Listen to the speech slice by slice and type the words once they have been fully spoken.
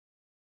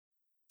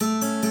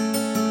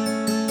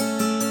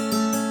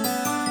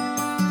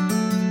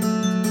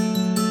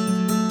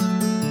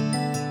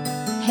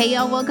Hey,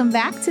 y'all, welcome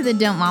back to the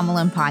Don't Mom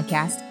Alone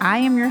podcast. I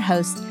am your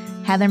host,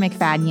 Heather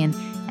McFadden,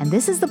 and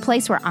this is the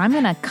place where I'm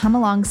going to come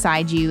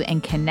alongside you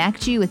and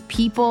connect you with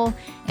people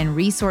and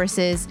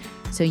resources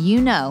so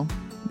you know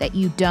that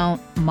you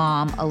don't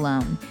mom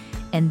alone.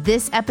 In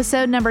this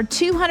episode number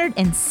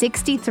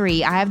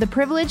 263, I have the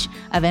privilege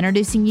of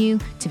introducing you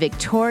to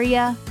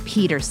Victoria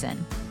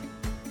Peterson.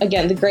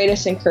 Again, the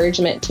greatest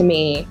encouragement to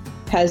me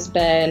has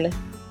been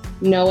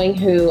knowing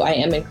who I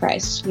am in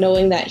Christ,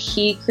 knowing that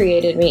He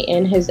created me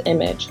in His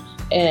image,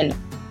 and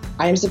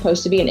I'm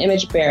supposed to be an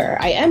image bearer.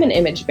 I am an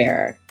image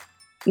bearer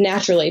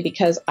naturally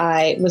because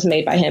I was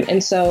made by Him.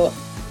 And so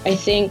I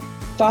think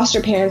foster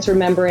parents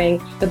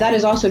remembering that that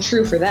is also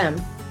true for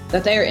them,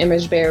 that they are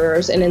image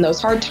bearers, and in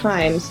those hard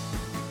times,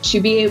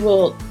 to be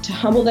able to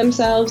humble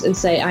themselves and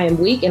say, I am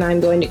weak and I'm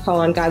going to call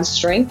on God's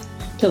strength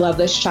to love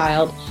this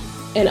child,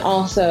 and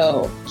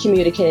also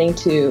communicating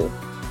to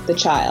the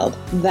child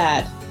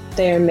that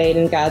they are made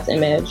in God's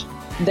image.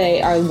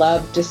 They are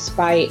loved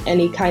despite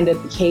any kind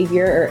of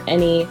behavior or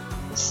any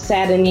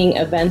saddening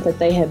event that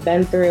they have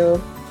been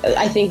through.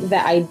 I think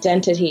that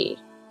identity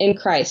in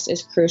Christ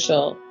is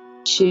crucial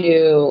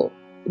to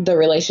the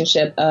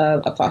relationship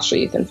of a foster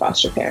youth and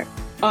foster parent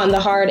on the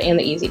hard and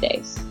the easy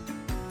days.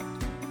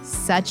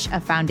 Such a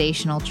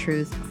foundational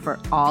truth for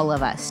all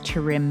of us to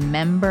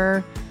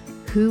remember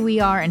who we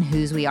are and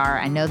whose we are.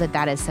 I know that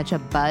that is such a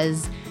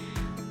buzz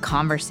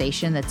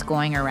conversation that's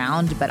going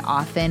around, but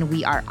often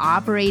we are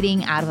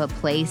operating out of a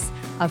place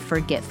of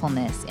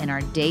forgetfulness. In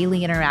our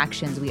daily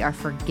interactions, we are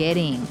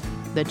forgetting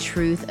the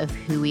truth of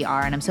who we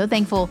are. And I'm so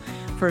thankful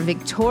for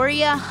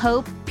Victoria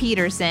Hope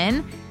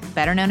Peterson,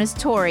 better known as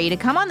Tori, to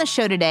come on the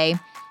show today,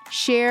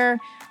 share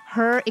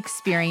her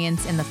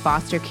experience in the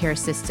foster care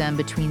system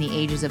between the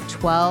ages of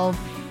 12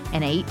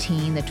 and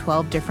 18, the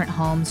 12 different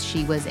homes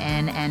she was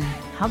in, and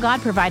how God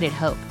provided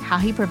hope, how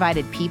He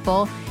provided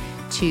people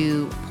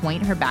to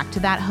point her back to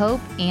that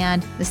hope.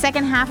 And the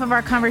second half of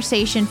our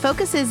conversation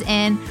focuses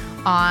in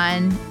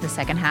on the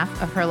second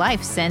half of her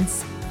life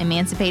since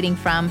emancipating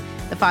from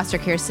the foster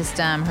care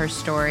system, her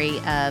story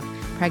of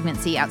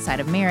pregnancy outside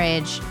of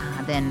marriage,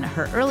 then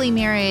her early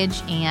marriage,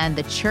 and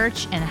the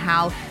church, and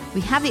how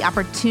we have the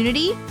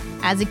opportunity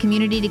as a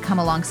community to come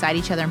alongside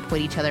each other and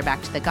point each other back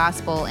to the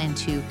gospel and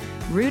to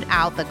root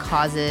out the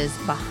causes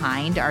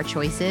behind our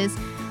choices.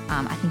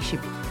 I think she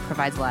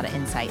provides a lot of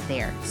insight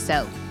there.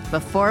 So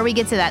before we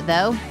get to that,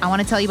 though, I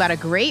want to tell you about a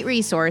great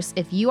resource.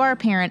 If you are a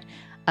parent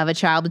of a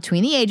child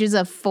between the ages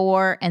of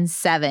 4 and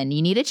 7,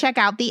 you need to check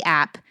out the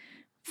app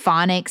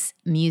Phonics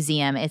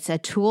Museum. It's a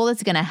tool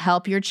that's going to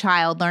help your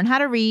child learn how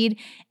to read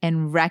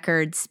in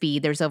record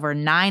speed. There's over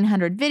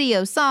 900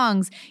 videos,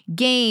 songs,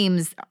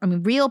 games,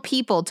 real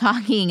people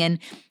talking and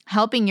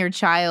helping your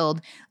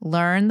child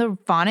learn the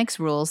phonics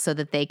rules so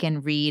that they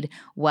can read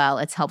well.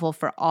 It's helpful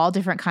for all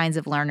different kinds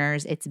of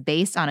learners. It's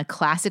based on a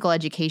classical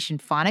education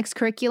phonics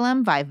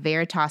curriculum by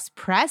Veritas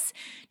Press.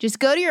 Just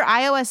go to your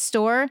iOS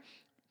store,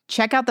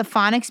 check out the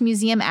Phonics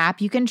Museum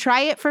app. You can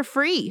try it for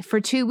free for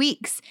 2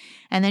 weeks.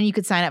 And then you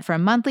could sign up for a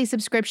monthly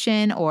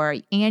subscription or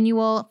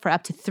annual for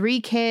up to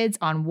 3 kids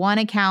on one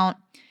account.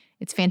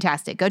 It's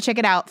fantastic. Go check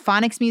it out.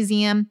 Phonics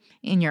Museum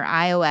in your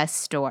iOS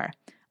store.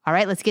 All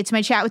right, let's get to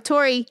my chat with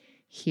Tori.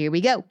 Here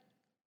we go.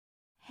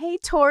 Hey,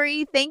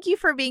 Tori, thank you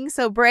for being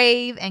so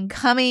brave and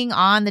coming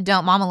on the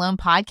Don't Mom Alone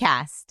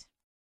podcast.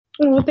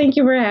 Well, thank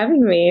you for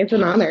having me. It's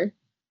an honor.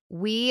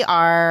 We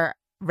are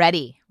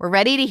ready. We're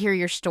ready to hear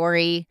your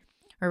story.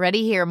 We're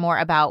ready to hear more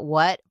about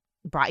what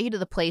brought you to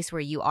the place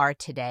where you are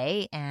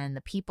today and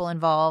the people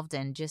involved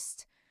and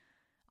just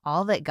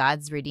all that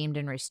God's redeemed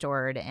and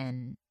restored.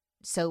 And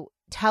so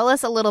tell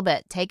us a little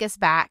bit, take us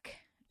back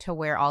to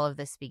where all of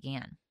this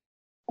began.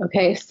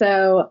 Okay,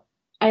 so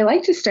I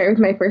like to start with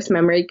my first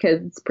memory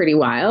because it's pretty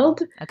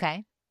wild.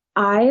 Okay.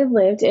 I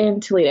lived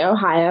in Toledo,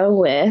 Ohio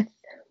with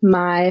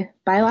my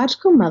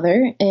biological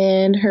mother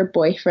and her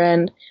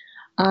boyfriend.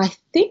 I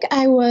think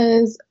I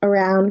was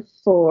around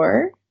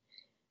 4.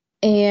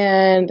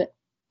 And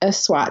a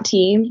SWAT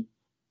team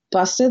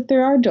busted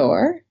through our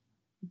door.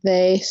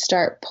 They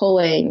start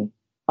pulling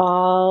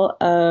all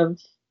of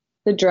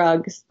the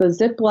drugs, the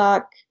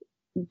Ziploc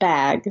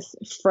bags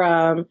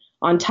from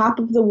on top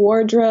of the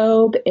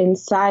wardrobe,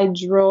 inside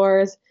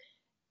drawers,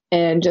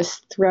 and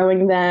just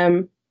throwing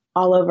them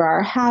all over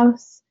our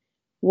house.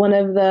 One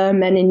of the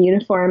men in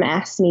uniform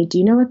asked me, "Do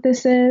you know what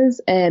this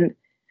is?" And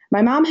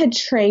my mom had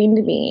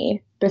trained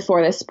me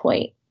before this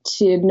point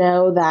to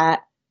know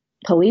that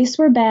police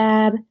were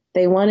bad.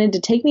 They wanted to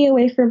take me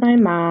away from my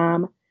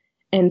mom.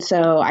 And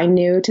so I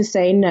knew to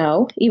say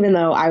no, even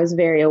though I was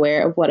very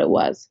aware of what it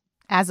was.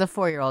 As a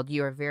 4-year-old,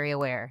 you were very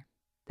aware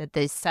that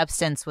the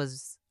substance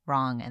was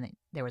wrong and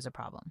there was a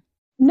problem.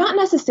 Not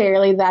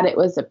necessarily that it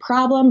was a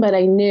problem, but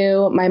I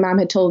knew my mom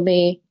had told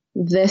me,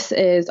 this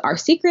is our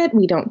secret.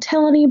 We don't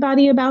tell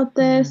anybody about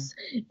this.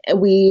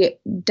 We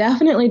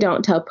definitely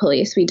don't tell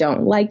police. We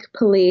don't like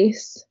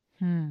police,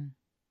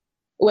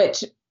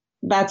 which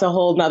that's a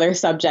whole nother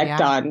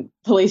subject on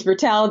police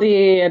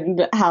brutality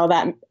and how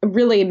that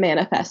really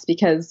manifests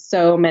because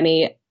so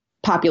many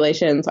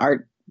populations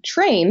are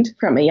trained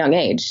from a young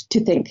age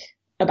to think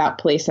about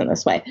police in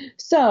this way.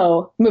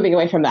 So moving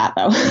away from that,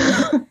 though,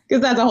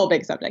 because that's a whole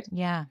big subject.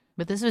 Yeah.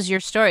 But this was your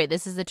story.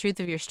 This is the truth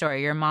of your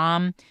story. Your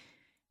mom,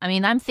 I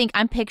mean, I'm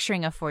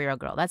picturing a 4-year-old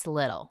girl. That's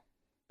little.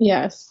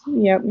 Yes.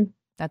 Yep.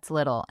 That's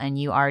little. And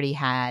you already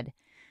had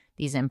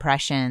these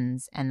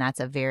impressions, and that's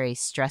a very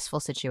stressful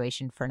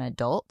situation for an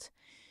adult.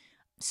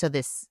 So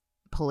this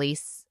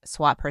police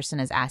SWAT person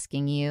is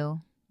asking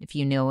you if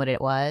you knew what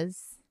it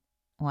was.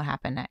 What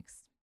happened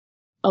next?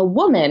 A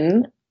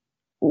woman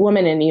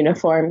in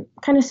uniform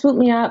kind of swooped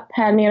me up,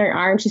 had me in her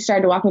arm. She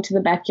started to walk me to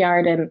the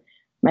backyard, and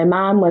my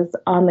mom was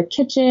on the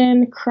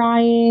kitchen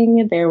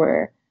crying. There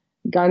were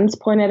guns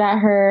pointed at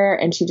her,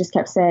 and she just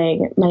kept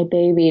saying, "My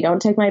baby,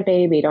 don't take my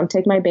baby, don't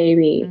take my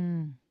baby."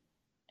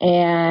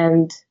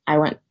 And I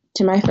went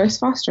to my first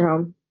foster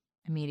home.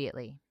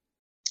 Immediately,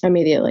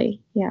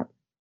 yeah.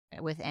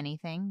 With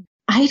anything?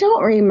 I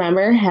don't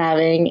remember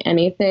having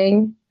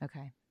anything.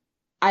 Okay.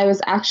 I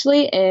was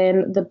actually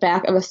in the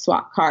back of a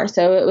SWAT car,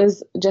 so it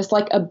was just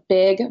like a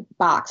big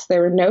box.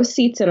 There were no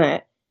seats in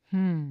it.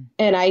 And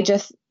I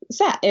just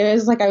sat. It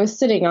was like I was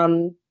sitting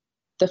on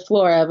the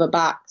floor of a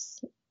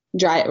box,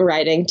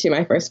 riding to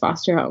my first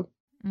foster home.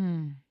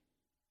 I'm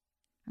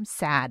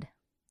sad,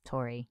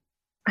 Tori.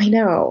 I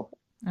know.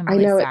 I'm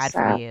really sad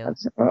for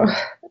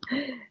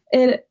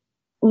you.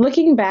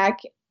 Looking back,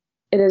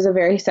 it is a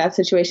very sad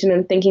situation,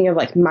 and thinking of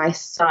like my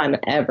son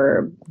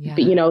ever,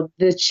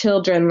 the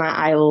children that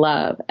I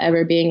love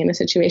ever being in a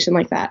situation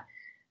like that.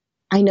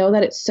 I know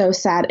that it's so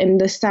sad,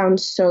 and this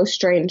sounds so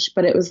strange,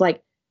 but it was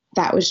like,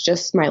 that was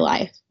just my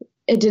life.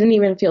 It didn't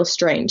even feel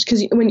strange,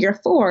 because when you're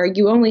 4,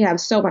 you only have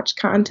so much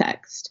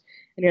context,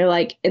 and you're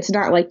like, it's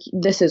not like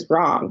this is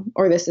wrong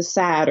or this is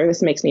sad or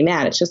this makes me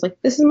mad. It's just like,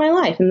 this is my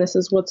life and this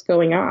is what's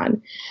going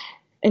on.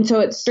 And so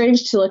it's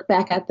strange to look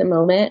back at the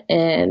moment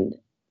and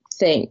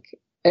think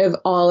of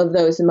all of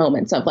those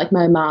moments of like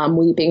my mom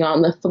weeping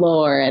on the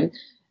floor and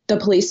the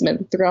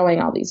policeman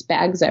throwing all these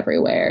bags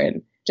everywhere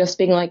and just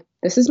being like,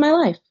 this is my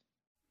life.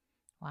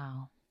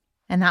 Wow.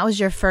 And that was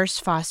your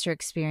first foster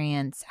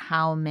experience.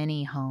 How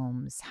many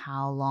homes?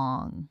 How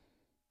long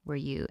were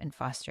you in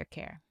foster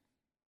care?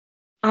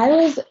 I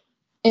was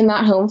in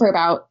that home for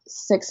about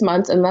 6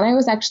 months, and then I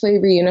was actually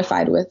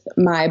reunified with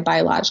my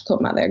biological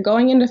mother.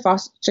 Going into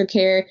foster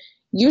care,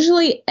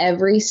 usually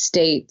every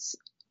state's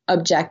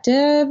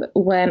objective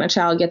when a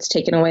child gets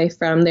taken away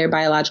from their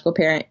biological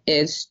parent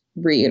is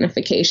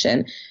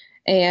reunification.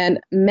 And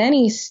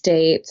many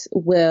states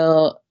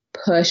will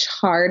push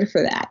hard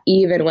for that,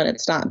 even when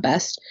it's not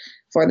best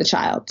for the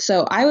child.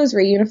 So I was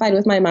reunified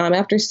with my mom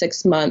after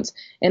 6 months,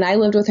 and I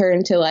lived with her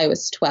until I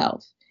was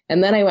 12.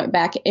 And then I went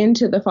back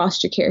into the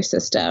foster care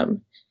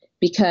system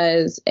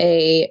because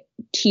a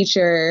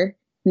teacher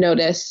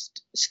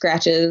noticed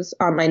scratches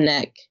on my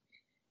neck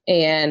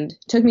and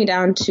took me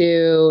down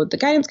to the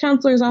guidance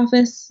counselor's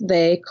office.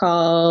 They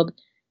called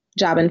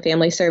Job and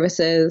Family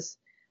Services,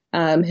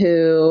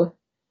 who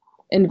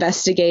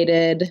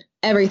investigated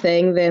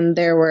everything. Then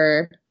there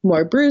were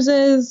more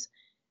bruises.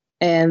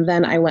 And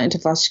then I went into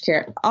foster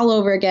care all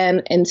over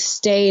again and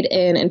stayed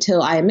in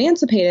until I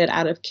emancipated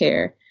out of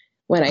care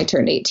when I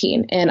turned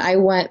 18. And I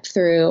went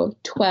through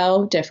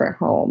 12 different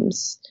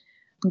homes,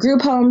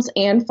 group homes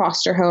and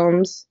foster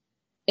homes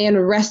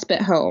and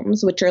respite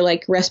homes, which are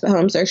like respite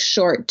homes are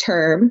short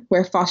term,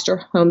 where foster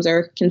homes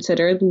are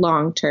considered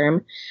long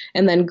term.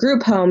 And then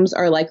group homes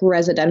are like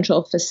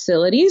residential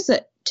facilities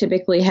that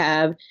typically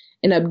have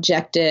an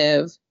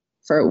objective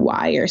for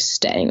why you're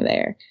staying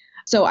there.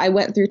 So I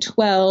went through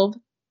 12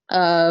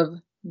 of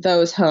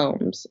those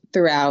homes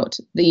throughout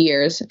the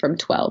years from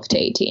 12 to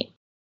 18.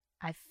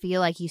 I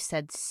feel like you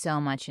said so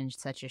much in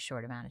such a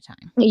short amount of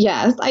time.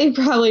 Yes, I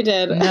probably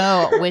did.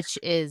 No, which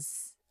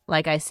is,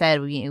 like I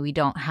said, we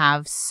don't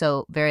have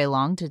so very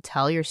long to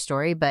tell your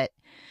story, but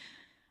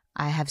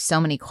I have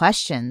so many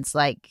questions.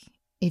 Like,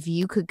 if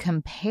you could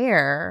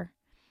compare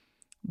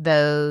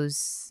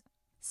those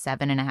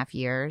 7.5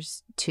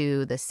 years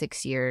to the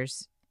 6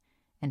 years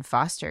in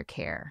foster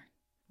care,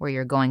 where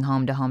you're going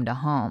home to home to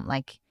home,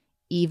 like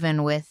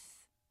even with,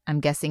 I'm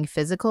guessing,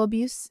 physical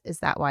abuse, is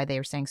that why they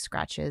were saying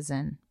scratches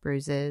and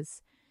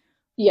bruises?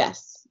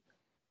 Yes,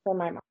 from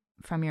my mom.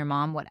 From your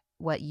mom,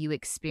 what you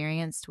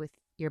experienced with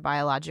your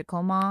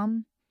biological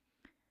mom?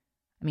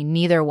 I mean,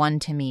 neither one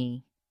to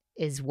me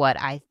is what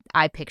I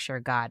picture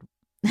God.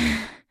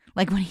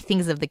 Like when he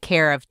thinks of the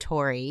care of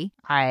Tori,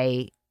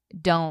 I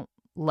don't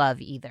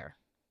love either.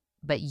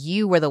 But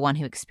you were the one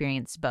who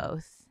experienced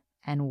both.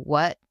 And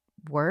what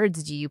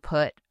words do you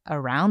put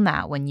around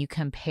that when you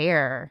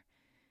compare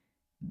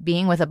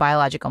being with a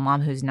biological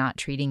mom who's not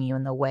treating you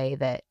in the way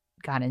that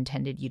God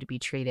intended you to be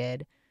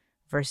treated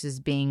versus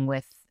being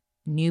with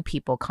new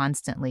people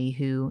constantly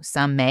who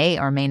some may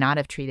or may not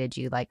have treated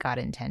you like God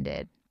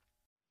intended?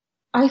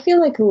 I feel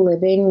like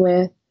living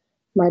with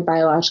my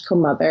biological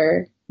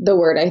mother, the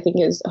word I think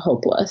is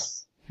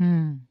hopeless.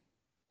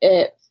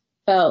 It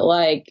felt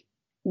like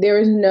there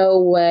was no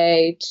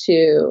way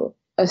to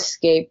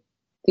escape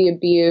the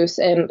abuse.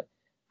 And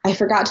I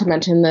forgot to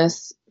mention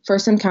this for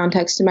some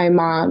context, my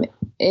mom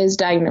is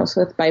diagnosed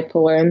with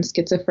bipolar and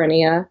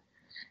schizophrenia,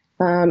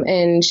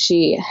 and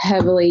she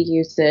heavily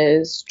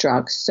uses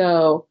drugs.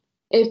 So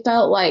it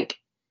felt like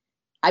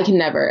I can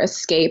never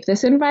escape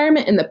this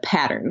environment and the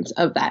patterns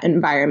of that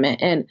environment.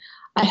 And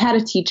I had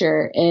a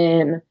teacher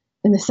in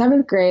the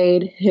 7th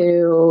grade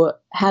who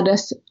had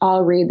us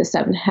all read The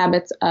 7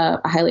 Habits of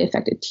a Highly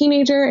Effective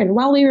Teenager. And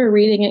while we were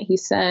reading it, he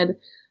said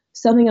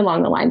something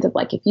along the lines of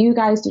like, if you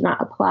guys do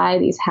not apply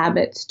these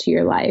habits to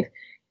your life,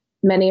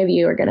 many of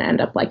you are going to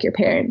end up like your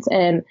parents.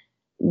 And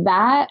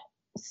that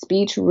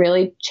speech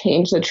really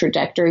changed the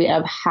trajectory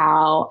of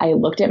how I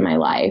looked at my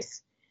life.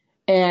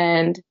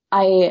 And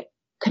I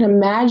could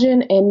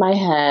imagine in my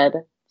head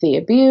the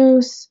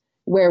abuse,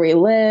 where we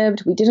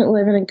lived. We didn't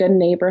live in a good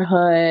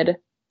neighborhood.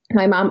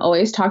 My mom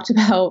always talked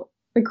about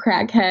the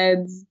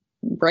crackheads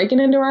breaking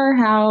into our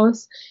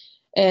house.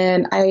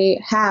 And I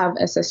have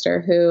a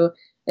sister who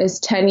is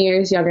 10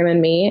 years younger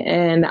than me,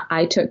 and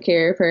I took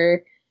care of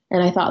her.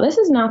 And I thought, this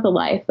is not the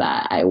life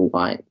that I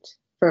want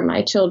for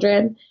my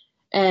children.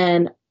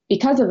 And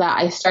because of that,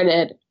 I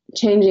started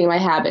changing my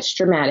habits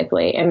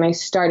dramatically. And I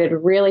started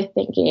really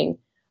thinking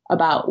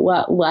about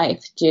what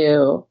life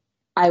do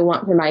I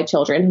want for my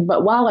children.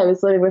 But while I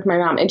was living with my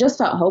mom, it just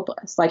felt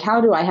hopeless. Like,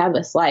 how do I have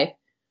this life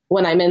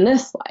when I'm in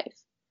this life?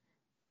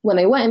 When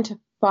I went into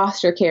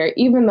foster care,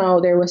 even though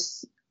there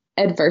was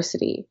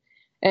adversity,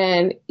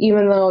 and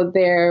even though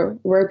there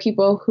were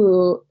people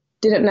who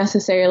didn't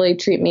necessarily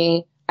treat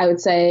me, I would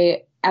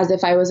say, as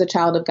if I was a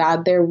child of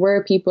God, there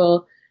were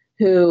people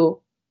who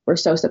were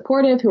so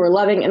supportive, who were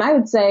loving. And I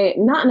would say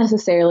not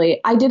necessarily,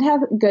 I did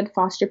have good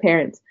foster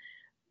parents,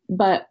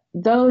 but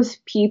those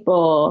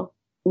people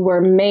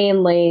were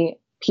mainly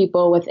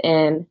people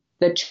within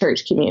the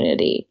church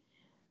community.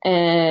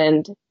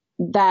 And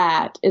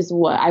that is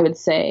what I would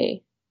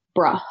say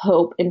brought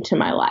hope into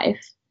my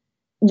life.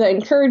 The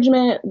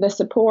encouragement, the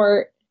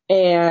support,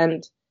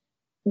 and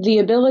the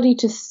ability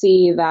to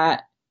see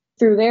that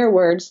through their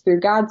words, through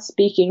God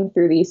speaking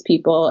through these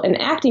people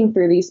and acting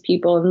through these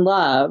people in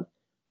love,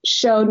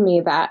 showed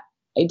me that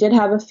I did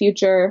have a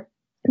future,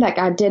 that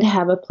God did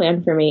have a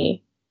plan for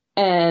me,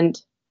 and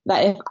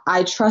that if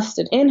I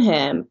trusted in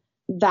him,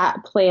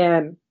 that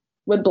plan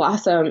would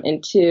blossom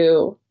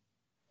into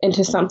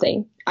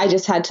something. I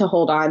just had to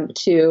hold on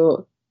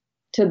to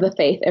the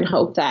faith and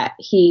hope that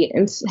he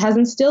has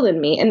instilled in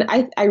me. And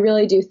I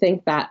really do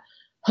think that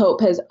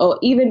hope has,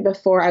 even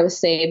before I was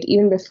saved,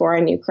 even before I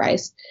knew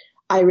Christ,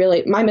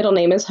 my middle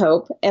name is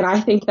Hope. And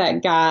I think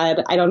that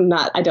God, I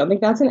don't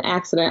think that's an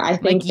accident. I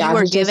think like you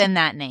were given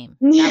that name.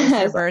 That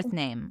was your birth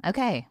name.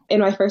 Okay.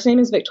 And my first name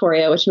is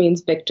Victoria, which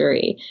means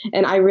victory.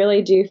 And I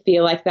really do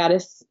feel like that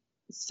is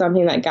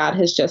something that God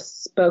has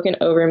just spoken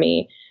over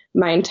me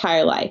my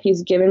entire life.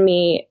 He's given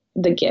me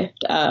the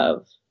gift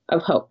of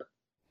hope.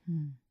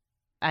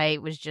 I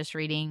was just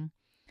reading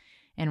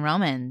in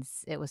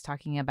Romans, it was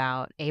talking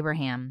about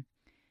Abraham,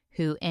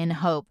 who in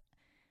hope,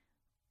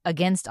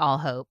 against all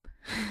hope,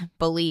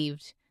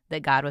 believed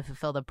that God would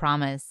fulfill the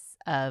promise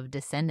of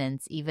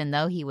descendants, even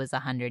though he was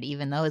 100,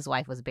 even though his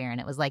wife was barren.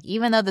 It was like,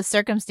 even though the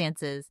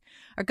circumstances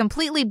are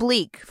completely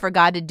bleak for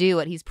God to do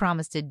what he's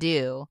promised to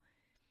do,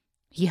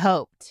 he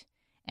hoped.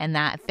 And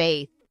that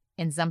faith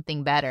in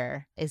something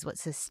better is what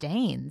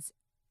sustains.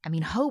 I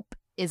mean, hope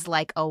is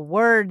like a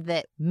word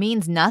that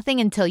means nothing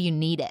until you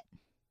need it.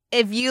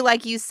 If you,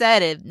 like you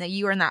said, if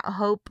you are in that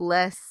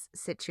hopeless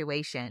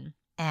situation,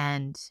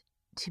 and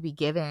to be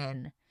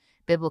given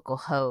biblical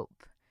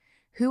hope,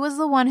 who was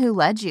the one who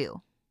led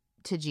you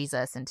to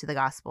Jesus and to the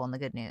gospel and the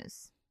good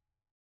news?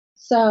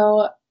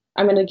 So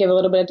I'm going to give a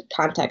little bit of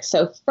context.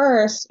 So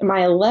first,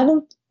 my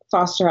 11th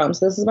foster home.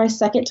 So this is my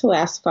second to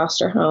last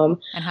foster home.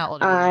 And how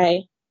old are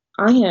you?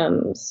 I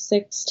am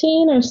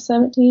 16 or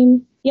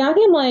 17. Yeah, I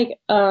think I'm like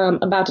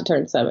about to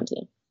turn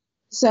 17.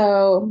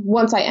 So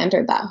once I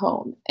entered that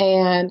home,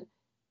 and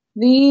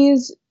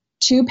these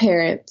two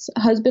parents,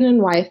 husband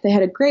and wife, they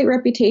had a great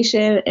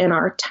reputation in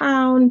our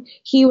town.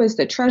 He was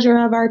the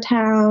treasurer of our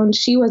town.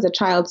 She was a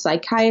child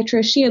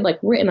psychiatrist. She had like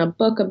written a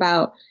book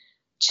about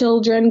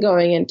children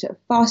going into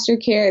foster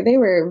care. They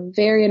were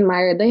very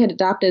admired. They had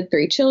adopted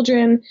 3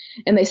 children,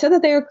 and they said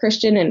that they were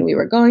Christian, and we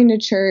were going to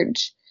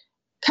church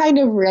kind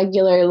of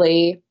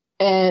regularly.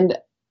 And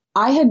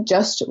I had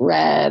just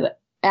read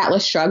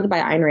Atlas Shrugged by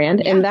Ayn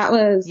Rand, and that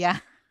was,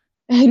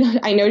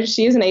 I know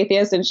she is an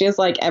atheist and she is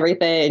like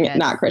everything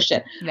not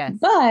Christian,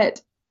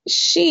 but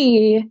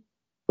she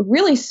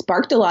really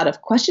sparked a lot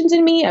of questions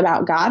in me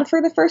about God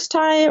for the first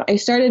time. I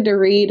started to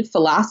read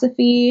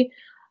philosophy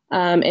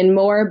and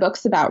more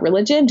books about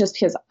religion, just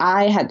because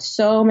I had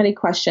so many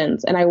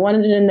questions and I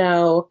wanted to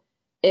know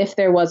if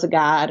there was a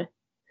God,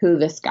 who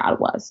this God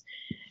was.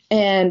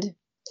 And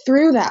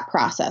through that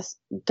process,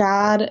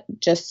 God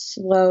just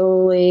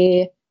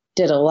slowly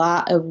did a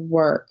lot of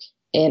work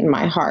in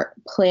my heart,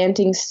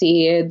 planting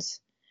seeds,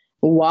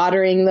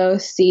 watering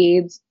those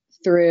seeds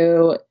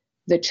through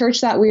the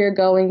church that we were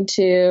going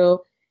to,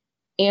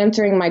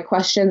 answering my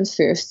questions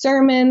through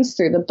sermons,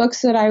 through the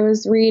books that I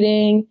was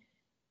reading.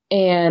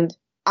 And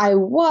I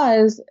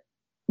was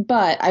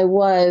But I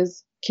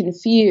was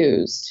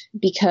confused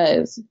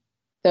because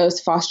those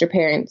foster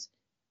parents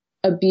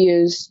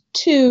abused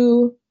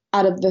 2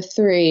 out of the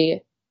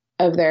 3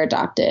 of their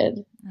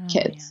adopted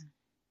kids.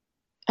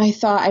 Man. I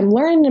thought, I'm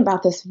learning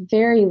about this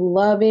very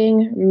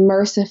loving,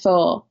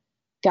 merciful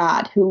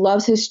God who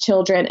loves his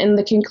children. And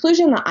the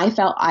conclusion that I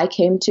felt I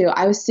came to,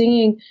 I was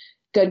singing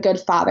Good, Good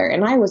Father.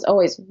 And I was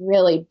always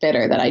really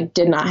bitter that I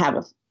did not have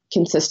a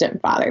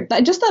consistent father.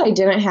 Just that I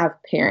didn't have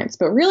parents,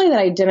 but really that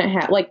I didn't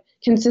have like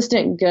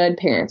consistent good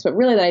parents, but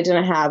really that I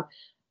didn't have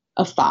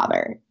a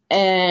father.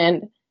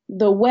 And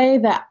the way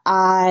that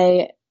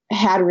I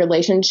had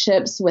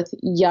relationships with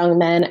young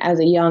men as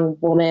a young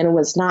woman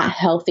was not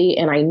healthy.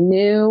 And I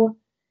knew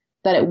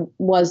that it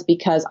was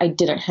because I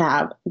didn't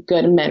have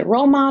good men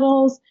role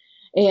models.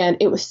 And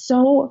it was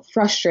so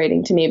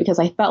frustrating to me because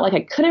I felt like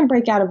I couldn't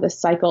break out of this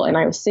cycle. And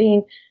I was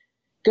seeing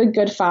Good,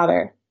 Good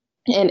Father.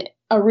 And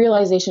a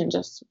realization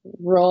just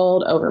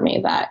rolled over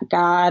me that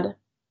God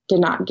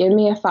did not give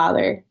me a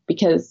father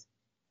because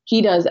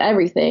he does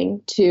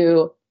everything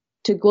to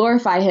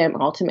glorify him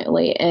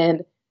ultimately.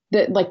 And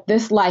that like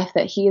this life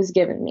that he has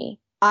given me,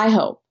 I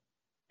hope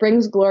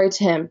brings glory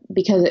to him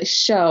because it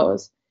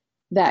shows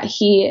that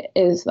he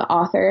is the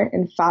author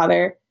and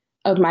father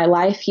of my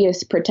life. He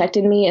has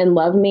protected me and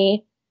loved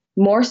me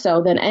more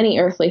so than any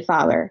earthly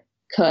father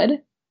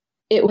could.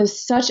 It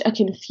was such a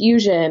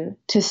confusion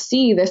to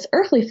see this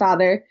earthly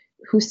father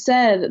who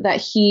said that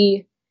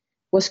he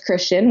was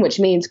Christian, which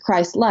means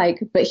Christ-like,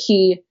 but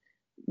he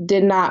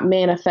did not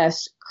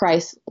manifest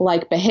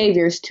Christ-like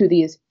behaviors to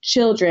these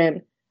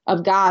children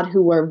of God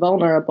who were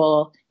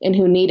vulnerable and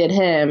who needed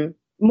him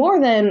more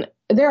than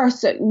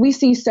we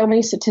see so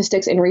many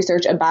statistics and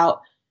research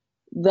about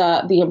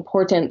the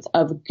importance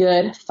of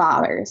good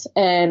fathers.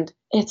 And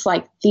it's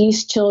like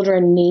these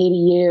children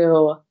need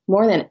you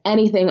more than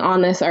anything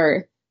on this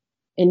earth,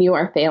 and you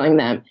are failing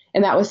them.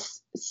 And that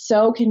was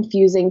so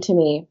confusing to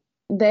me.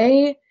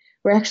 They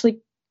were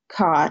actually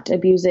caught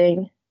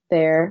abusing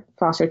their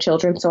foster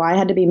children, so I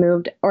had to be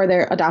moved, or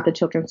their adopted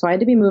children, so I had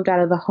to be moved out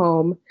of the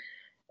home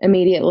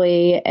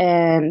immediately.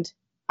 And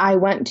I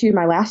went to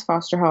my last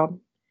foster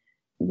home.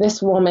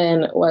 This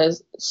woman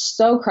was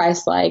so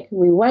Christ-like.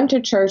 We went to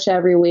church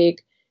every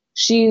week.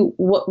 She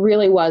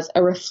really was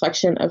a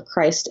reflection of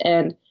Christ,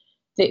 and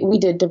we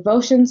did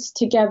devotions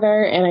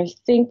together. And I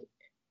think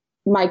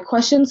my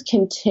questions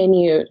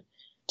continued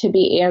to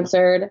be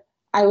answered.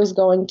 I was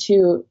going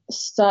to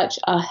such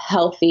a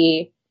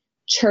healthy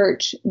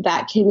church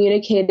that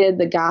communicated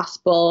the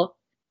gospel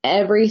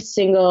every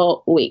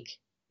single week.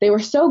 They were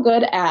so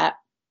good at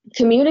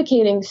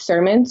communicating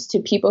sermons to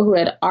people who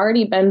had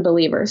already been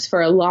believers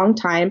for a long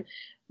time,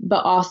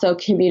 but also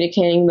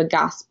communicating the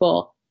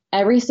gospel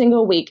every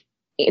single week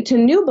to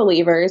new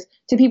believers,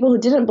 to people who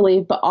didn't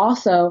believe, but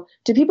also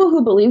to people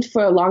who believed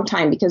for a long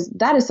time, because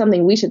that is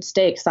something we should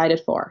stay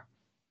excited for.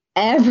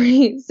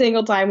 Every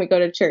single time we go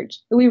to church,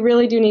 we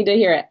really do need to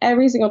hear it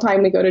every single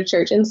time we go to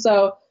church. And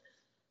so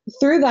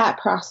through that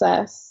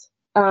process,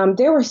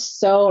 there were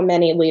so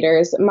many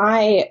leaders.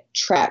 My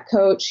track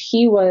coach,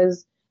 he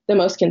was the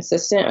most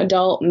consistent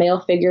adult male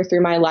figure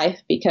through my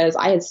life because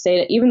I had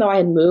stayed, even though I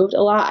had moved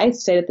a lot, I had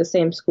stayed at the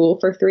same school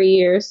for 3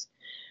 years.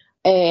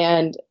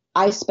 And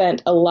I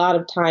spent a lot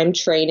of time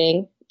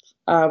training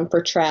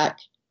for track.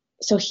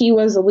 So he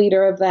was a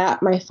leader of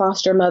that. My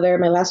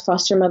last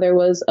foster mother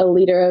was a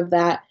leader of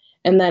that.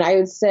 And then I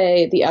would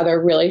say the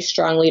other really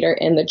strong leader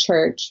in the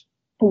church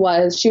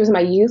she was my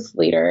youth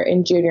leader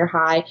in junior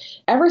high.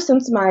 Ever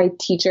since my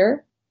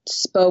teacher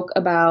spoke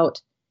about,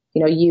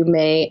 you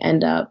may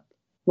end up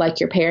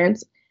like your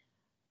parents,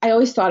 I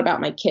always thought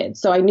about my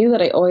kids. So I knew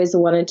that I always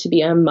wanted to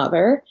be a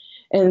mother.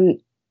 And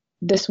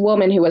this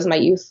woman who was my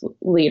youth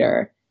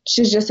leader,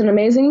 she's just an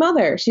amazing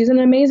mother. She's an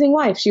amazing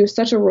wife. She was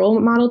such a role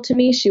model to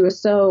me. She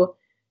was so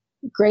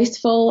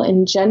graceful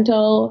and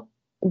gentle,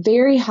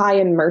 very high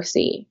in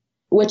mercy,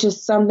 which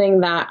is something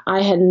that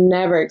I had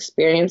never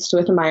experienced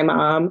with my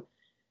mom.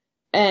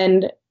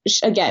 And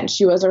again,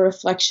 she was a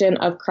reflection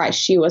of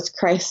Christ. She was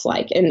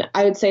Christ-like. And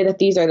I would say that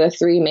these are the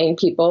 3 main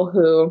people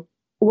who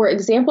were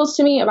examples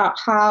to me about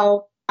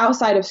how,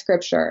 outside of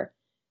Scripture,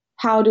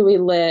 how do we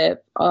live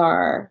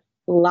our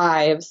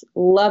lives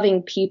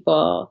loving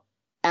people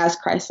as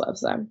Christ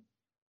loves them.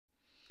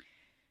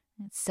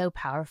 It's so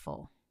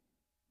powerful.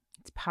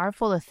 It's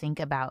powerful to think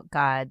about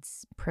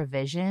God's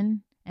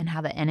provision and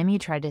how the enemy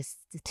tried to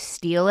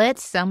steal it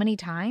so many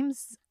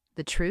times,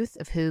 the truth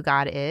of who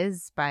God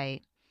is,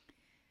 by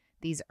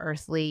these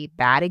earthly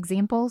bad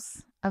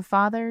examples of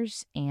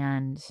fathers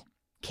and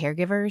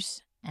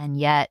caregivers. And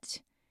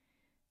yet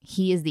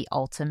he is the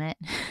ultimate.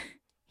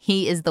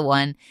 He is the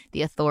one,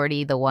 the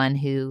authority, the one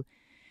who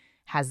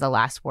has the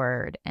last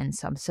word. And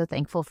so I'm so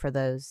thankful for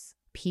those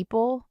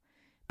people,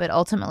 but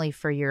ultimately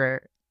for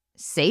your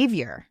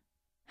Savior,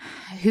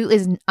 who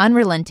is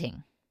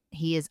unrelenting.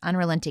 He is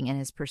unrelenting in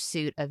his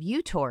pursuit of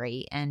you,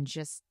 Tori, and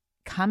just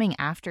coming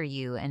after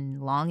you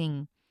and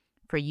longing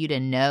for you to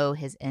know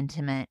his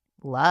intimate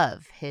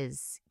love,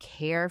 his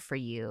care for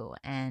you,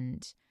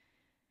 and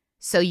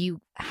So you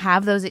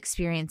have those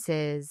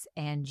experiences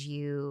and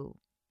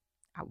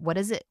what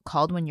is it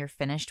called when you're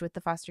finished with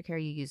the foster care?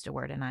 You used a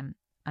word and I'm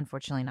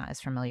unfortunately not as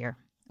familiar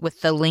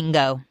with the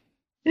lingo.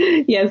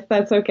 Yes,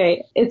 that's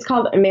okay. It's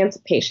called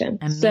emancipation.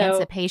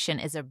 Emancipation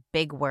is a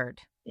big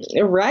word.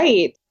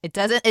 Right.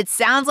 It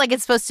sounds like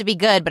it's supposed to be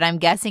good, but I'm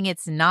guessing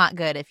it's not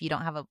good if you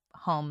don't have a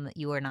home that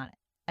you are not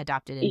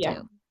adopted into.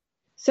 Yeah.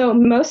 So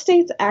most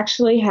states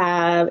actually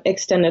have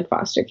extended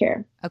foster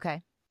care.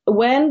 Okay.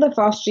 When the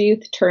foster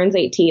youth turns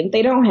 18,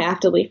 they don't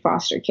have to leave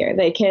foster care.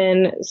 They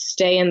can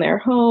stay in their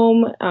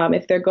home.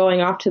 If they're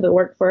going off to the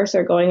workforce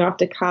or going off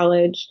to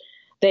college,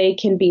 they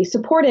can be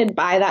supported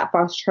by that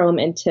foster home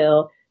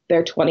until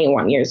they're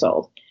 21 years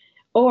old.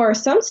 Or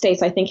some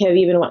states, I think, have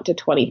even went to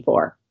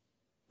 24.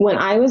 When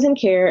I was in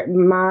care,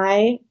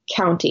 my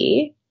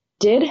county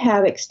did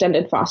have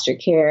extended foster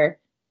care,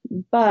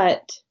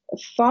 but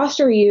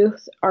foster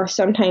youth are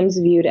sometimes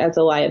viewed as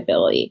a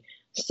liability.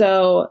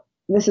 So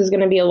this is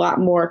going to be a lot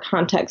more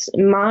context.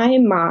 My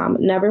mom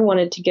never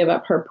wanted to give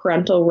up her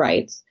parental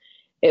rights.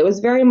 It was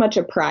very much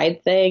a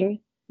pride thing.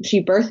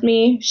 She birthed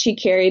me. She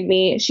carried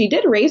me. She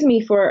did raise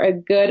me for a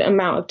good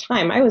amount of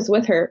time. I was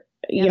with her,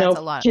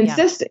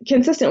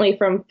 consistently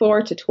from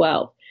 4 to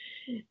 12.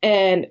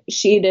 And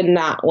she did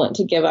not want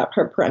to give up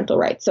her parental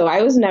rights. So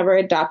I was never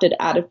adopted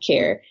out of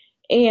care.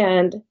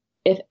 And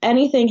if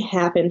anything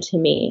happened to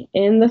me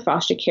in the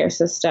foster care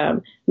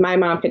system, my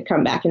mom could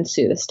come back and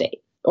sue the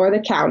state or the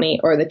county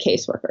or the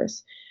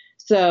caseworkers.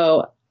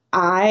 So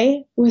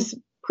I was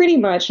pretty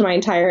much my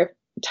entire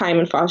time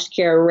in foster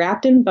care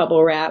wrapped in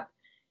bubble wrap.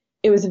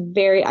 It was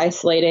very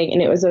isolating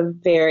and it was a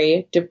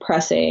very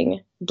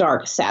depressing,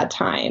 dark, sad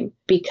time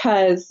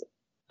because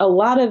a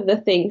lot of the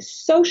things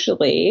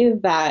socially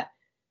that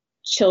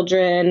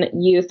children,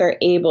 youth are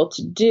able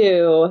to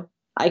do,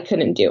 I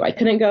couldn't do. I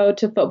couldn't go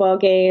to football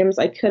games.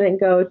 I couldn't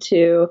go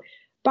to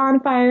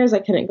bonfires. I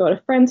couldn't go to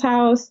a friend's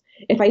house.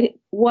 If I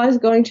was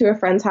going to a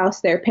friend's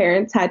house, their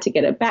parents had to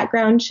get a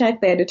background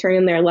check. They had to turn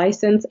in their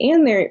license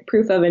and their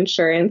proof of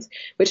insurance,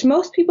 which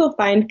most people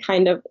find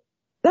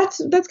that's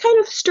kind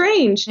of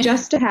strange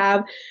just to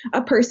have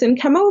a person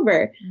come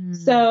over.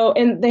 So,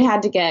 and they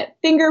had to get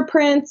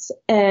fingerprints,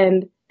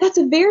 and that's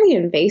very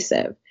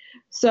invasive.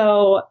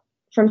 So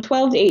from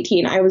 12 to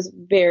 18, I was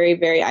very,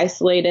 very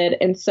isolated.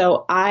 And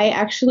so I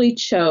actually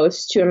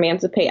chose to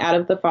emancipate out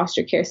of the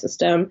foster care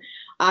system.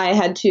 I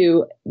had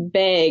to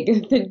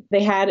beg.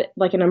 They had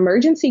like an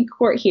emergency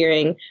court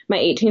hearing my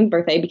 18th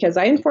birthday because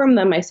I informed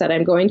them. I said,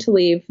 I'm going to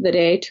leave the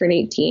day I turn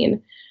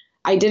 18.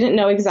 I didn't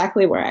know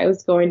exactly where I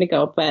was going to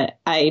go, but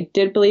I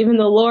did believe in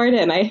the Lord.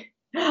 And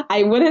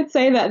I wouldn't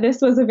say that this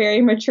was a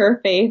very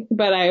mature faith,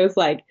 but I was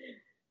like,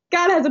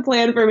 God has a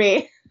plan for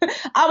me.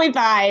 I'll be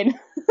fine.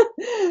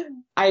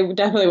 I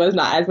definitely was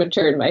not as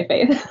mature in my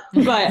faith,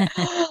 but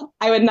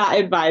I would not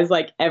advise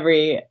like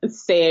every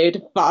saved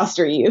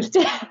foster youth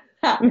to have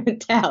that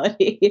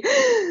mentality.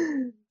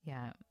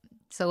 Yeah.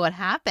 So what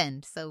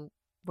happened? So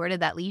where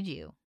did that lead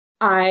you?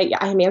 I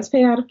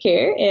emancipated out of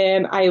care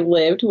and I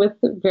lived with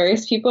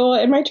various people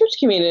in my church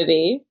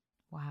community.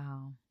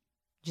 Wow.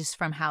 Just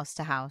from house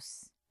to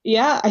house.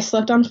 Yeah, I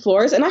slept on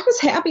floors and I was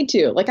happy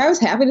to. Like I was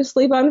happy to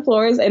sleep on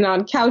floors and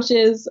on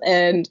couches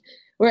and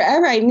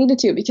wherever I needed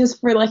to, because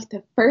for like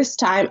the first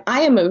time,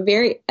 I am a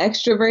very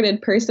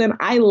extroverted person.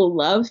 I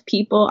love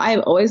people.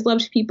 I've always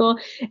loved people.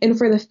 And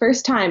for the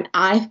first time,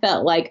 I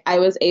felt like I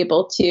was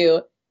able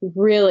to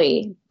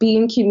really be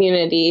in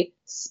community,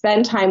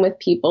 spend time with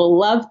people,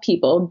 love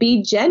people,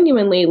 be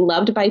genuinely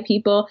loved by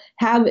people,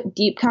 have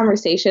deep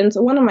conversations.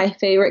 One of my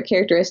favorite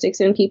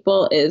characteristics in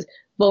people is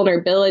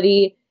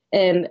vulnerability.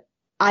 And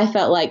I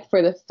felt like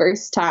for the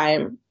first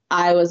time,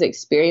 I was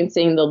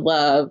experiencing the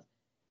love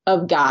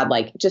of God,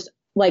 like just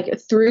like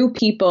through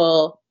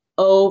people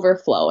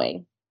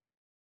overflowing.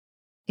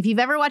 If you've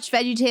ever watched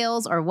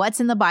VeggieTales or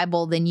What's in the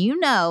Bible, then you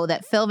know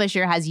that Phil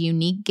Vischer has a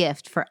unique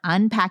gift for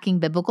unpacking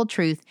biblical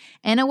truth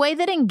in a way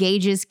that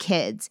engages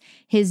kids.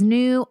 His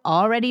new,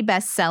 already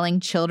best-selling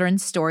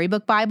children's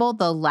storybook Bible,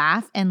 the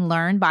Laugh and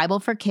Learn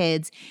Bible for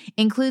Kids,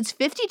 includes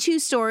 52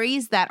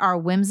 stories that are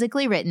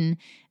whimsically written,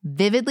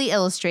 vividly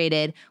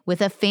illustrated,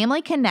 with a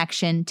family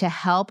connection to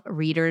help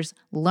readers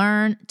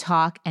learn,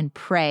 talk, and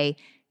pray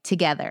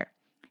together.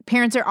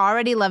 Parents are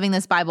already loving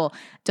this Bible.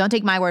 Don't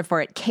take my word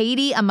for it.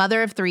 Katie, a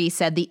mother of 3,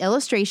 said the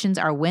illustrations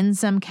are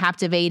winsome,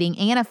 captivating,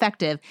 and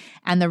effective,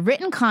 and the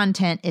written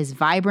content is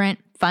vibrant,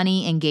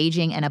 funny,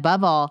 engaging, and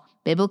above all,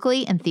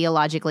 biblically and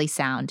theologically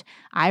sound.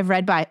 I've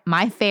read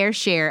my fair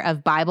share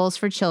of Bibles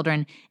for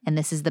children, and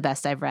this is the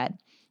best I've read.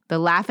 The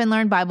Laugh and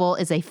Learn Bible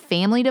is a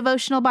family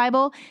devotional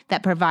Bible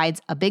that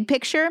provides a big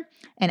picture,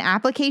 an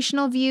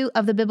applicational view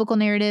of the biblical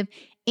narrative,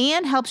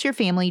 and helps your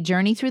family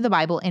journey through the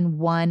Bible in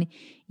 1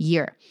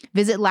 year.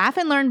 Visit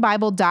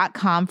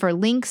laughandlearnbible.com for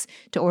links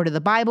to order the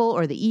Bible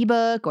or the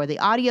ebook or the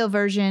audio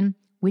version,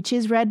 which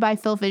is read by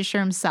Phil Vischer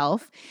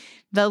himself.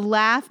 The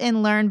Laugh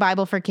and Learn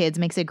Bible for Kids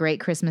makes a great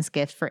Christmas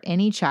gift for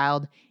any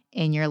child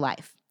in your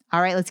life.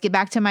 All right, let's get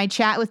back to my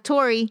chat with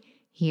Tori.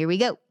 Here we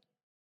go.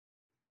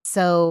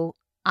 So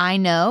I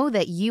know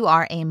that you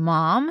are a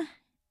mom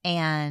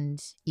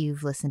and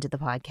you've listened to the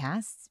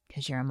podcast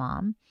because you're a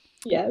mom.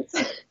 Yes.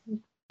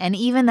 And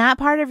even that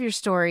part of your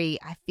story,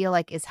 I feel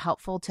like is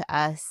helpful to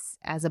us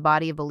as a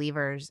body of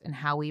believers and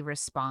how we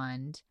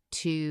respond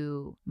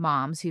to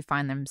moms who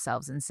find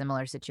themselves in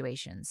similar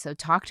situations. So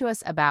talk to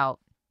us about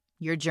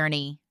your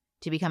journey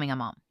to becoming a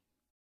mom.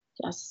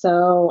 Yes.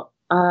 So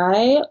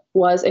I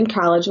was in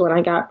college when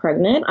I got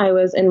pregnant. I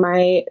was in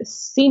my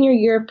senior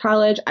year of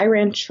college. I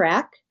ran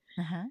track.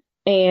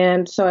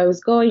 And so I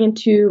was going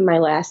into my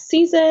last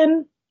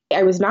season.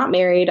 I was not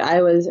married.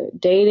 I was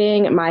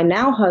dating my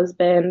now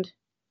husband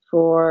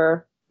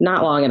for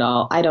not long at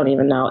all. I don't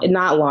even know.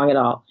 Not long at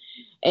all.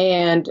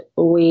 And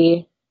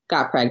we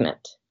got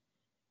pregnant.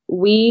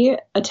 We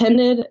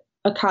attended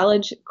a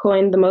college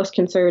coined the most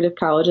conservative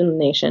college in the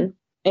nation.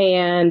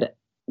 And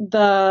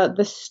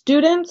the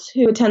students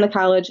who attend the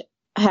college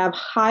have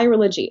high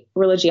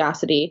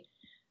religiosity.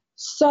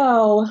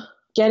 So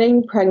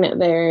getting pregnant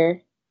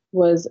there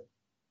was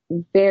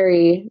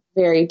very,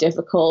 very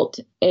difficult.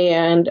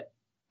 And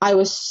I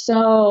was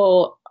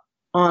so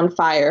on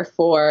fire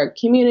for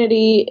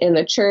community in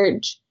the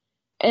church.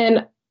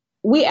 And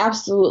we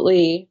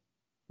absolutely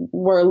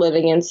were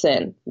living in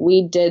sin.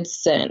 We did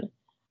sin.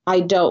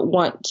 I don't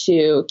want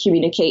to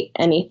communicate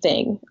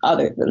anything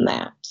other than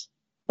that.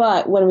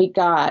 But when we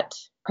got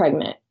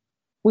pregnant,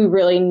 we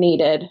really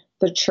needed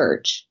the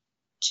church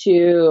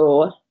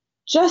to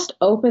just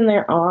open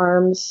their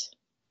arms.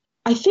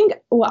 I think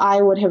what I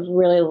would have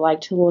really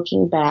liked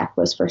looking back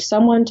was for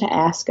someone to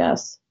ask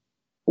us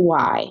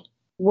why.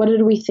 What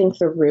did we think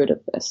the root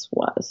of this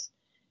was?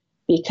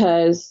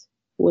 Because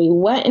we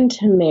went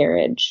into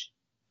marriage.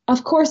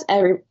 Of course,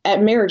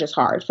 marriage is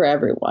hard for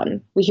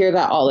everyone. We hear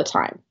that all the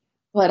time.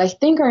 But I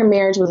think our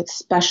marriage was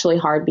especially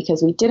hard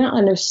because we didn't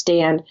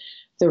understand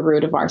the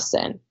root of our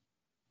sin.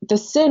 The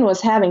sin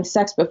was having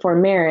sex before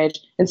marriage.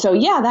 And so,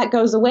 yeah, that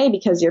goes away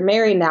because you're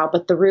married now,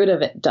 but the root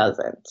of it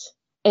doesn't.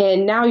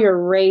 And now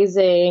you're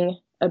raising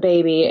a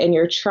baby and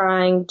you're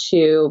trying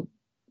to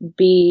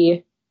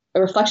be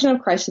a reflection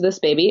of Christ to this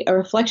baby, a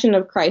reflection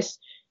of Christ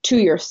to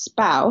your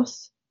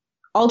spouse,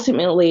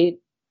 ultimately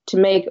to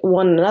make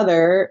one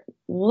another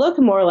look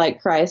more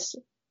like Christ,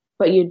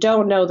 but you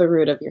don't know the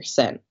root of your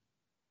sin.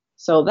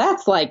 So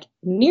that's like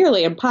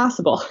nearly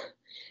impossible.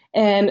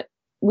 And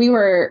we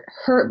were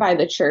hurt by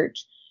the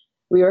church.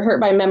 We were hurt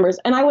by members.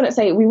 And I wouldn't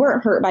say we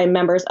weren't hurt by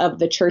members of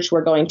the church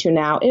we're going to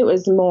now. It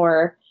was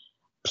more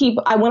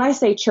people. When I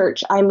say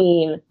church, I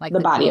mean like the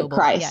body global, of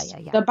Christ.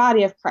 Yeah. The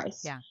body of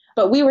Christ. Yeah.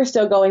 But we were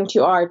still going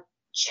to our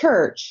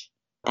church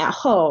at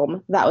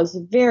home that was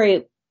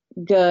very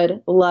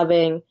good,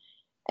 loving.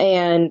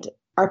 And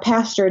our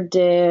pastor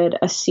did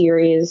a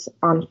series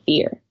on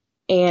fear.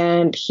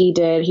 And he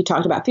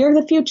talked about fear of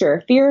the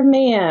future, fear of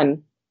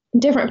man,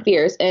 different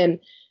fears. And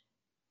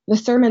the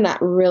sermon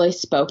that really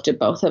spoke to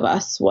both of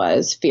us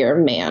was fear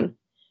of man.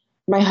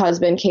 My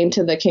husband came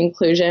to the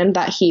conclusion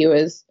that he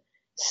was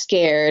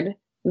scared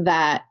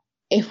that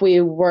if we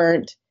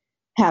weren't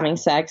having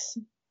sex,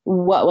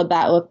 what would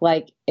that look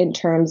like in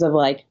terms of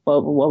like,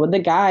 what would the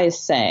guys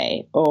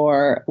say?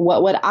 Or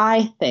what would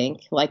I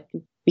think? Like,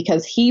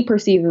 because he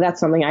perceived that that's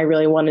something I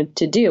really wanted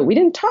to do. We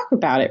didn't talk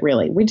about it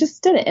really. We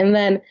just did it. And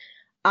then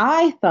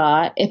I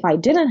thought if I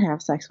didn't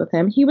have sex with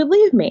him, he would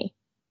leave me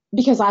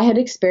because I had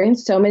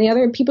experienced so many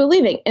other people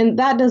leaving. And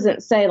that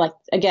doesn't say, like,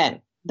 again,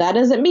 that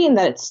doesn't mean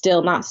that it's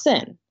still not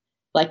sin.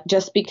 Like,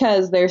 just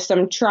because there's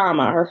some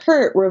trauma or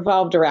hurt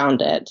revolved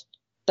around it,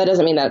 that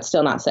doesn't mean that it's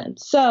still not sin.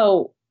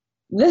 So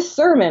this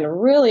sermon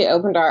really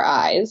opened our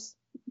eyes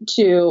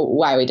to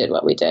why we did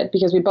what we did,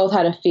 because we both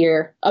had a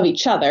fear of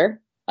each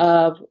other,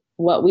 of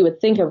what we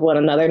would think of one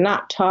another,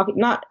 not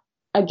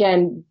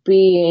again,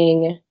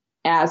 being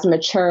as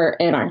mature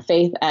in our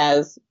faith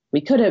as we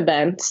could have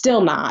been,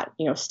 still not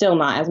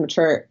as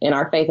mature in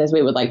our faith as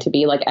we would like to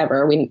be, like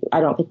ever.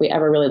 I don't think we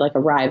ever really like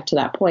arrived to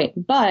that point.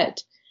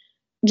 But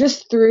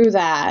just through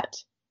that,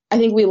 I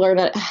think we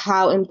learned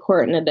how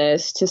important it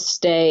is to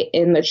stay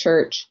in the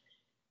church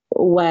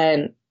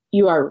when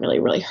you are really,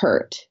 really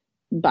hurt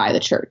by the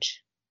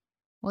church.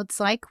 Well,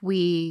 it's like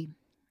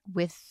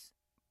with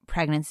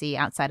pregnancy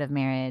outside of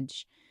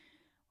marriage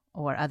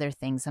or other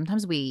things,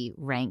 sometimes we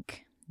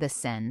rank the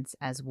sins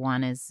as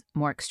one is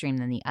more extreme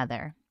than the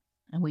other.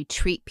 And we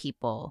treat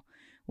people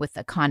with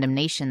a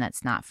condemnation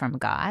that's not from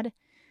God.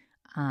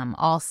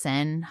 All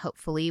sin,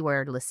 hopefully,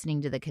 we're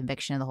listening to the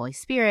conviction of the Holy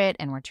Spirit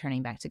and we're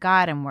turning back to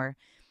God and we're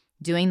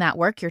doing that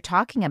work you're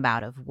talking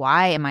about of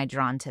why am I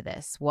drawn to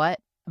this? What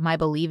am I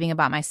believing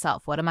about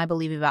myself? What am I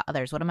believing about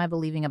others? What am I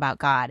believing about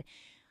God?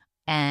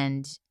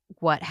 And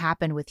what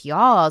happened with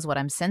y'all is what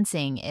I'm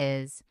sensing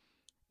is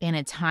in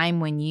a time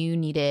when you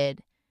needed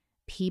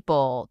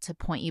people to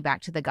point you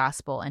back to the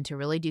gospel and to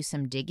really do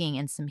some digging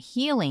and some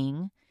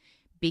healing,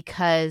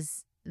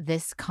 because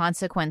this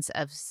consequence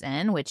of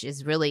sin, which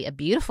is really a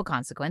beautiful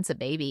consequence, a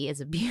baby is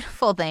a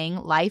beautiful thing,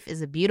 life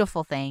is a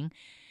beautiful thing,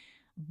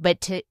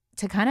 but to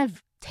kind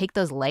of take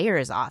those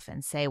layers off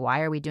and say,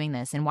 why are we doing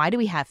this? And why do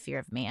we have fear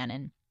of man?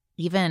 And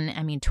even,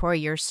 I mean, Tori,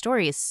 your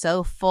story is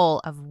so full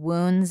of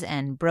wounds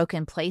and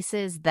broken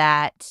places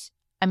that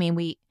I mean,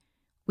 we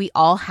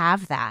all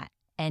have that.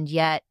 And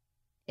yet,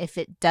 if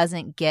it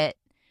doesn't get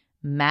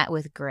met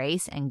with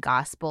grace and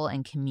gospel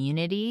and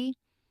community,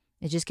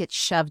 it just gets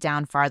shoved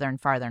down farther and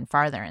farther and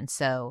farther. And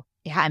so,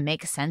 yeah, it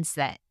makes sense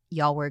that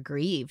y'all were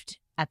grieved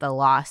at the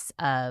loss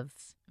of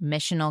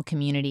missional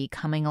community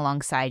coming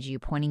alongside you,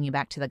 pointing you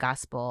back to the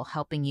gospel,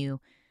 helping you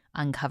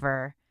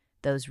uncover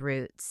those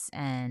roots.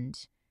 And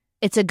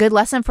it's a good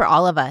lesson for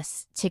all of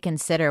us to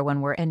consider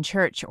when we're in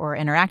church or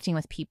interacting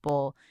with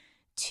people,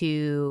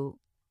 to,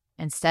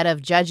 instead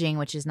of judging,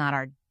 which is not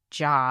our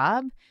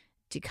job,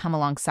 to come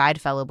alongside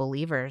fellow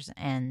believers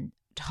and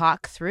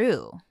talk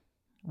through,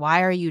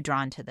 why are you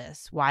drawn to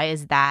this? Why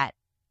is that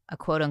a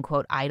quote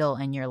unquote idol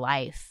in your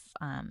life?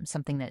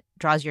 Something that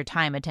draws your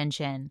time,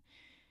 attention,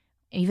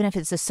 even if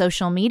it's a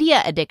social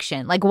media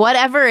addiction, like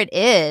whatever it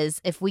is,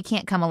 if we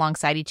can't come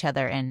alongside each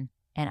other and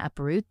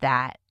uproot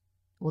that,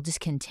 we'll just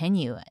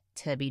continue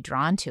to be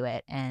drawn to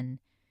it and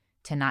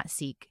to not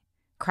seek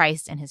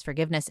Christ and his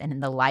forgiveness and in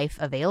the life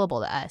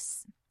available to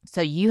us.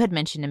 So you had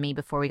mentioned to me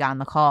before we got on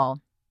the call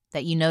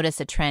that you notice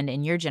a trend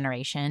in your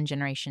generation,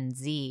 Generation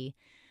Z,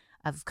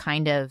 of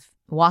kind of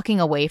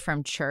walking away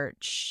from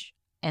church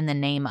in the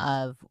name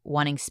of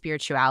wanting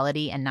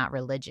spirituality and not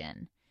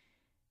religion.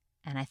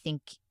 And I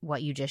think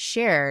what you just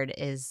shared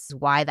is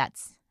why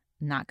that's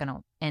not going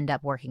to end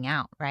up working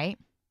out, right?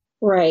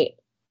 Right.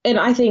 And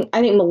I think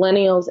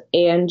millennials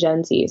and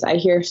Gen Zs, I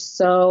hear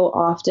so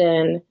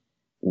often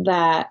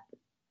that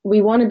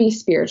we want to be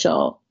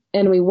spiritual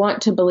and we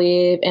want to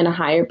believe in a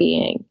higher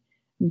being,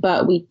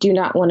 but we do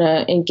not want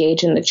to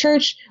engage in the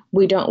church.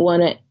 We don't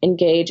want to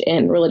engage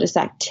in religious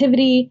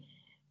activity.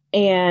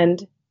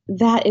 And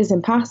that is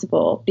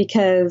impossible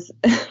because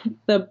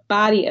the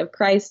body of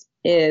Christ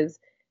is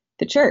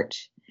the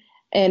church.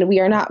 And we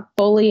are not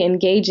fully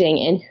engaging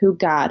in who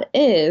God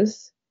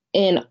is,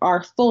 in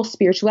our full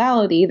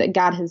spirituality that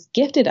God has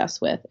gifted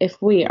us with,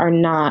 if we are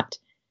not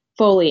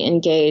fully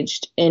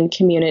engaged in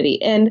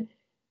community. And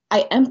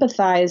I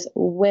empathize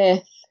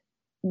with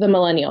the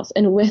millennials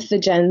and with the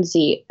Gen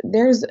Z.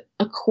 There's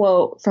a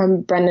quote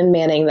from Brennan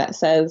Manning that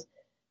says,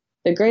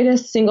 "The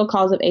greatest single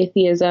cause of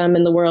atheism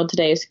in the world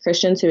today is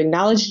Christians who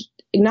acknowledge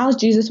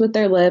Jesus with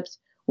their lips,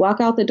 walk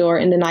out the door,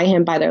 and deny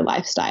him by their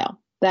lifestyle."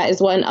 That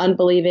is what an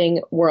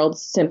unbelieving world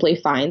simply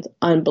finds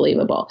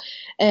unbelievable.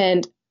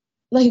 And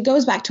like, it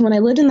goes back to when I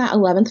lived in that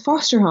 11th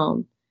foster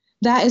home.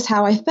 That is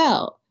how I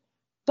felt.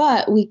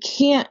 But we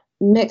can't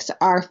mix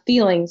our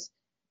feelings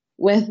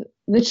with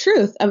the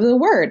truth of the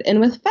word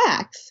and with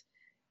facts.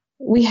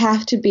 We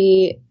have to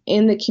be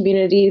in the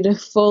community to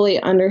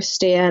fully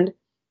understand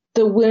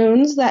the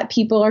wounds that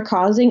people are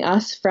causing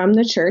us from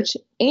the church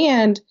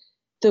and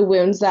the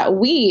wounds that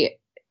we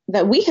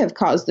have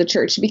caused the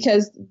church,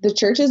 because the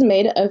church is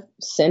made of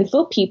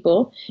sinful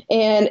people.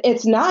 And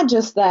it's not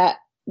just that,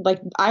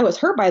 like, I was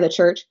hurt by the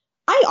church.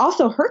 I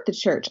also hurt the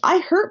church. I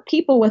hurt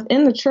people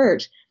within the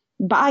church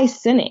by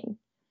sinning.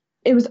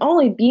 It was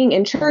only being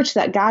in church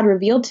that God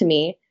revealed to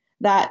me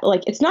that,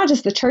 like, it's not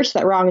just the church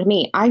that wronged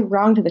me. I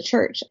wronged the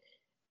church.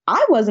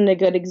 I wasn't a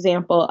good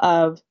example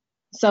of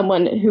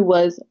someone who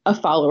was a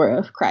follower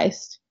of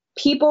Christ.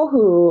 People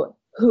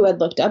who had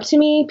looked up to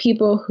me,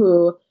 people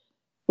who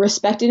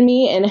respected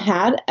me and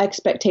had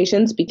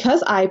expectations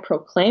because I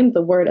proclaimed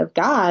the word of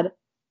God,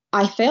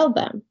 I failed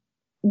them.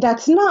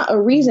 That's not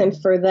a reason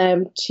for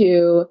them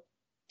to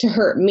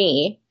hurt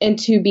me and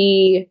to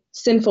be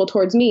sinful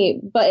towards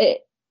me.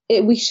 But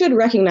we should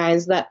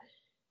recognize that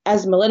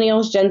as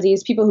millennials, Gen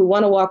Zs, people who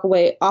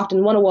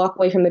often want to walk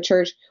away from the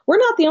church, we're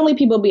not the only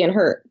people being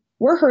hurt.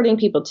 We're hurting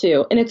people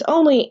too. And it's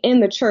only in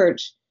the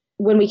church,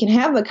 when we can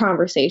have the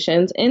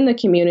conversations in the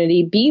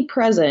community, be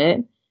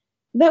present,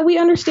 that we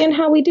understand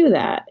how we do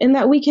that and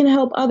that we can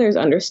help others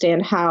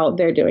understand how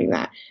they're doing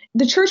that.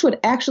 The church would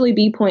actually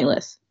be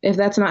pointless if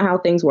that's not how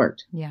things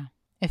worked. Yeah.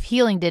 If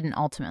healing didn't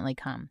ultimately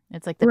come.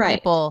 It's like the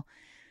people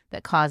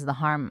that cause the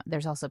harm,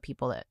 there's also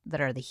people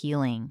that are the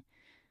healing.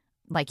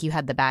 Like, you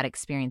had the bad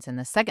experience in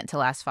the second to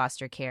last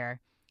foster care,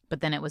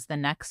 but then it was the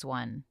next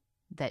one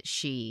that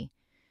she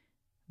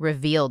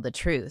revealed the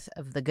truth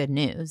of the good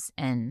news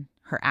and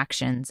her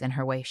actions and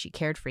her way she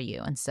cared for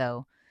you. And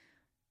so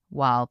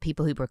while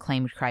people who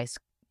proclaimed Christ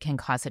can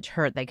cause such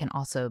hurt, they can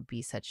also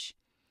be such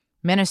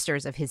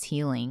ministers of his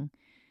healing.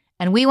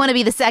 And we want to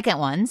be the second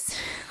ones.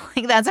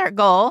 Like, that's our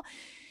goal.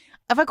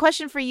 I have a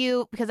question for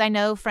you, because I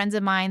know friends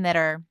of mine that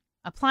are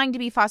applying to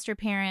be foster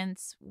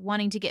parents,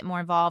 wanting to get more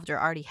involved, or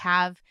already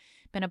have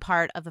been a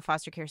part of the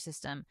foster care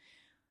system.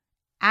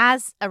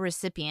 As a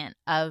recipient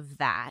of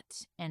that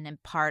and a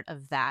part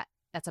of that,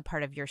 that's a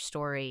part of your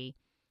story,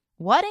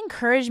 what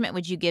encouragement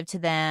would you give to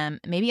them,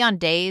 maybe on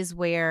days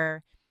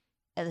where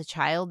the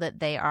child that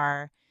they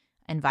are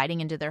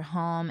inviting into their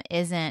home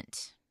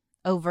isn't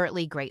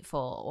overtly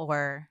grateful,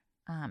 or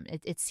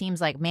it seems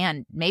like,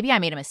 man, maybe I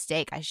made a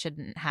mistake. I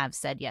shouldn't have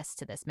said yes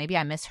to this. Maybe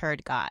I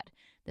misheard God.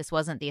 This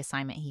wasn't the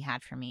assignment he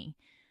had for me.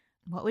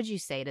 What would you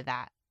say to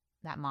that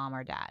mom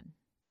or dad?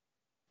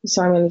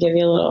 So I'm going to give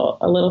you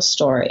a little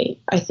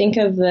story. I think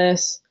of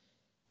this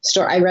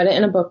story. I read it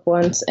in a book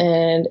once,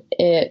 and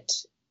it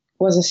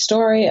was a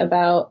story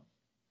about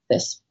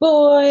this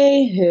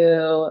boy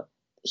who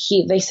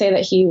they say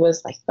that he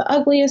was like the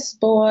ugliest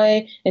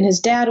boy, and his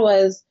dad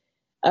was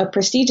a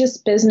prestigious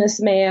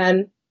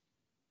businessman,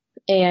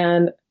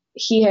 and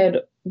he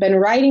had been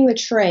riding the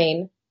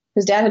train.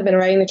 His dad had been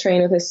riding the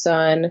train with his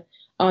son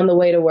on the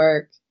way to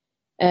work.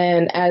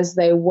 And as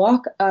they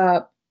walk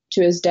up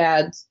to his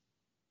dad's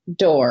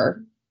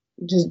door,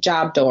 his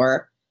job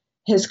door,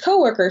 his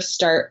coworkers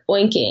start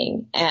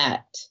oinking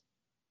at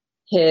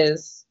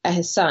his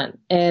son.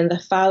 And the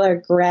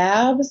father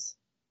grabs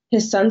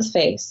his son's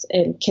face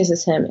and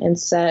kisses him and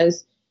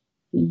says,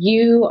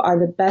 "You are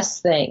the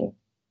best thing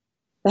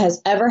that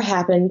has ever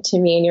happened to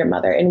me and your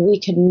mother, and we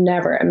could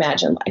never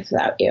imagine life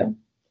without you."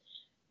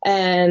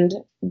 And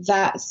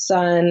that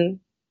son,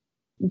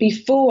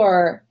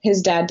 before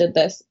his dad did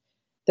this,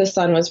 the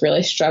son was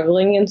really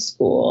struggling in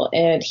school,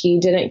 and he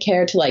didn't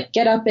care to like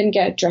get up and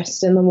get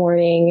dressed in the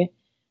morning.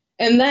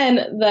 And then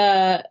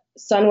the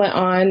son went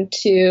on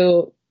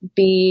to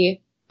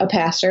be a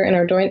pastor, an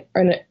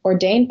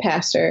ordained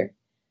pastor.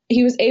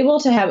 He was able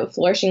to have a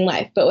flourishing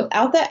life, but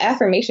without that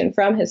affirmation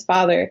from his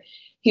father,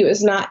 he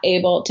was not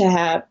able to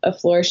have a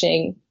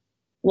flourishing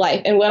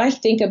life. And when I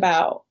think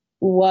about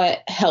what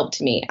helped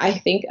me, I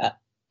think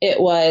it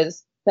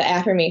was the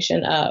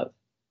affirmation of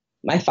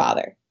my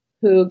father,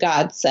 who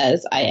God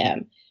says I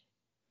am.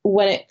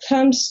 When it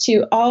comes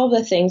to all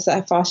the things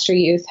that foster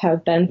youth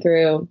have been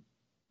through,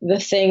 the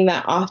thing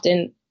that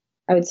often,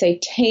 I would say,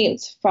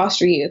 taints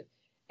foster youth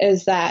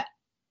is that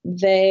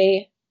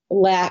they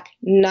lack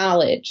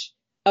knowledge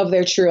of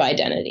their true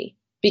identity,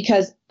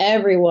 because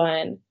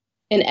everyone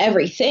and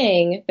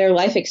everything, their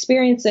life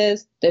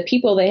experiences, the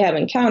people they have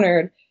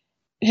encountered,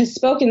 has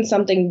spoken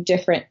something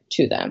different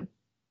to them.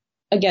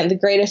 Again, the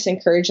greatest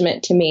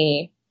encouragement to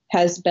me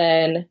has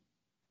been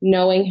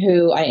knowing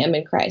who I am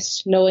in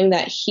Christ, knowing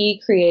that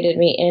He created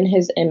me in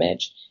His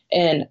image,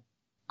 and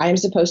I'm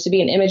supposed to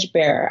be an image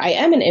bearer. I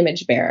am an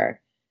image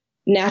bearer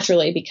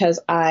naturally because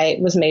I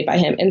was made by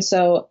Him. And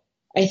so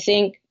I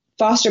think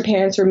foster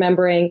parents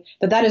remembering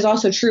that that is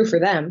also true for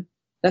them,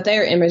 that they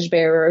are image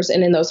bearers,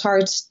 and in those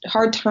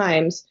hard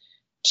times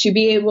to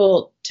be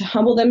able to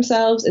humble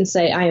themselves and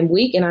say, I am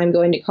weak and I'm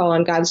going to call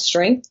on God's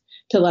strength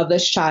to love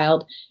this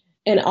child,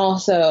 and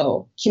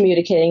also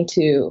communicating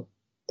to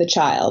the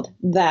child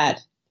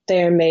that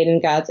they are made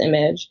in God's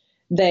image.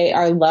 They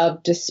are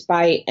loved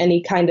despite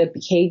any kind of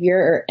behavior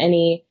or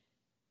any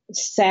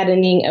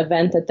saddening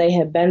event that they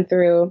have been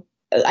through.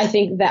 I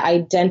think that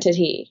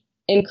identity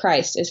in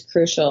Christ is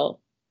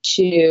crucial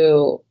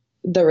to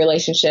the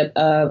relationship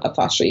of a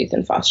foster youth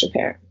and foster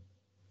parent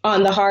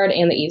on the hard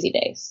and the easy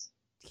days.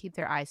 Keep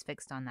their eyes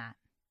fixed on that.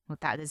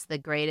 That is the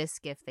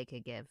greatest gift they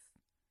could give.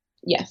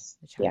 Yes.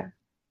 Yeah.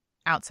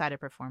 Outside of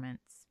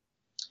performance.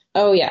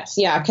 Oh, yes.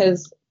 Yeah.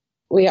 Because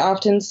we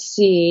often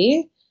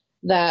see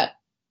that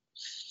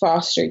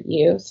foster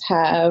youth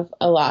have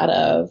a lot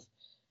of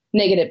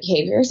negative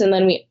behaviors. And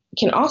then we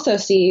can also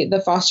see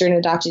the foster and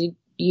adopted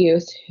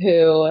youth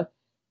who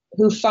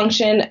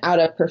function out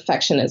of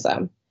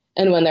perfectionism.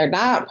 And when they're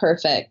not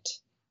perfect,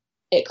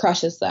 it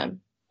crushes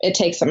them. It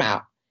takes them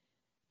out.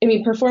 I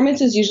mean,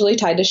 performance is usually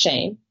tied to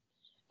shame.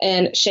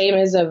 And shame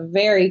is a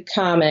very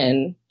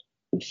common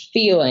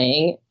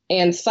feeling.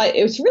 And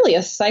it's really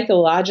a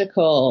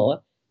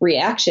psychological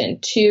reaction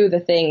to the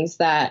things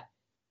that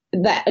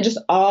just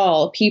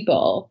all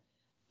people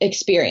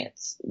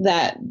experience,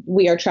 that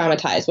we are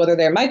traumatized, whether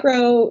they're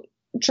micro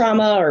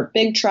trauma or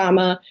big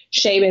trauma.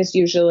 Shame is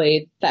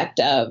usually the effect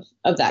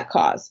of that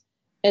cause.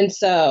 And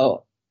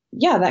so,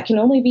 yeah, that can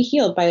only be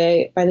healed by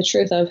the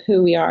truth of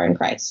who we are in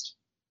Christ.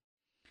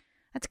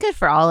 That's good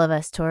for all of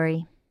us,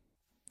 Tori.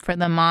 For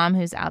the mom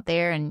who's out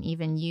there, and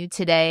even you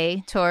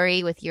today,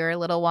 Tori, with your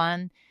little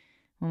one,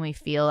 when we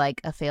feel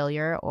like a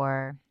failure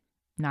or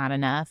not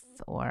enough,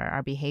 or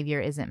our behavior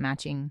isn't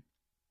matching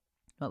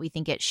what we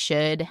think it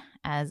should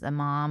as a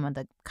mom, or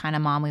the kind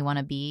of mom we want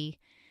to be,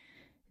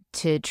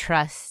 to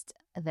trust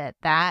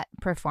that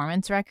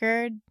performance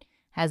record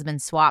has been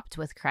swapped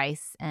with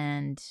Christ.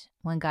 And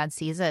when God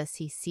sees us,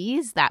 He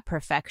sees that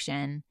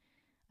perfection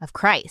of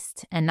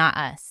Christ and not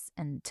us,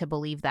 and to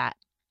believe that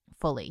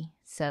fully,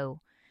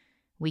 so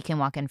we can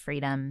walk in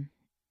freedom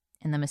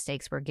in the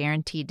mistakes we're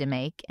guaranteed to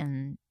make,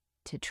 and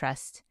to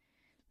trust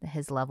that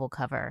His love will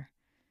cover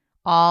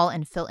all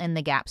and fill in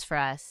the gaps for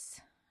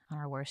us on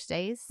our worst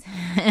days.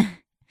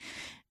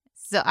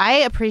 So I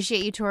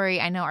appreciate you, Tori.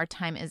 I know our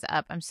time is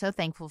up. I'm so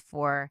thankful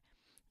for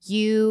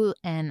you,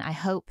 and I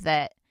hope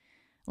that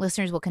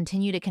listeners will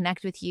continue to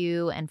connect with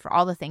you and for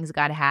all the things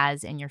God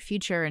has in your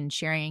future, and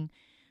sharing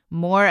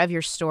more of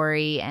your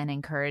story and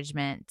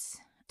encouragement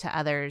to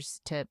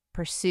others to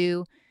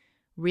pursue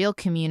real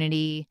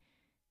community,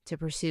 to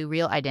pursue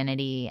real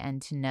identity,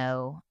 and to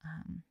know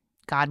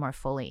God more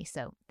fully.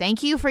 So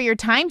thank you for your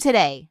time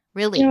today.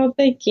 Really. Oh,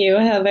 thank you,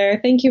 Heather.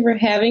 Thank you for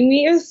having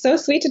me. It was so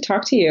sweet to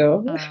talk to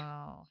you.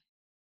 Oh,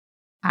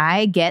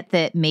 I get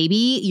that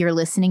maybe you're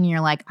listening and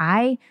you're like,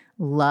 I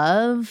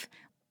love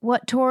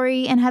what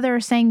Tori and Heather are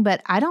saying,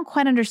 but I don't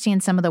quite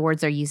understand some of the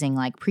words they're using,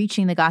 like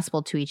preaching the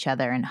gospel to each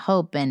other and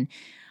hope. And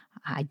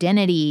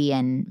identity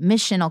and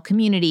missional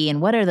community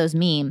and what do those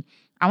mean,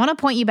 I want to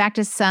point you back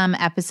to some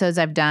episodes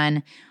I've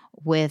done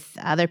with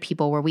other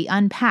people where we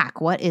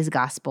unpack what is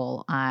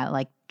gospel.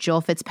 Like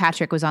Joel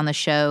Fitzpatrick was on the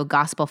show,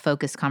 Gospel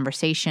Focused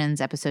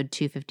Conversations, episode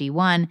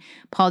 251.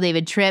 Paul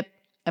David Tripp,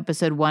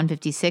 episode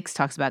 156,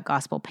 talks about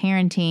gospel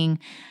parenting.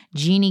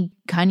 Jeannie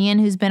Cunyon,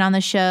 who's been on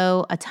the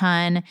show a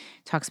ton,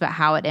 talks about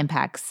how it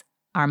impacts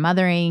our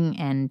mothering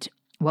and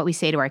what we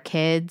say to our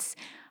kids,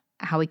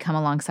 how we come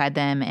alongside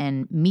them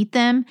and meet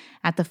them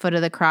at the foot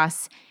of the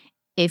cross.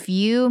 If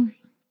you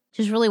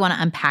just really want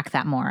to unpack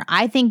that more,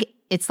 I think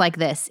it's like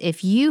this.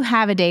 If you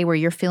have a day where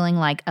you're feeling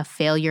like a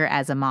failure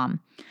as a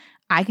mom,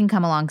 I can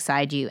come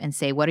alongside you and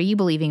say, what are you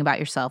believing about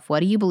yourself?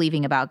 What are you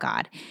believing about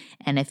God?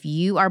 And if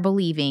you are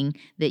believing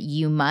that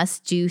you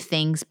must do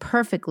things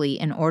perfectly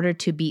in order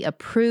to be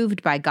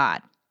approved by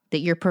God, that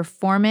your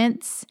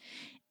performance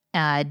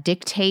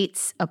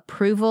dictates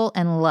approval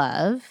and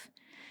love,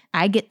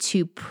 I get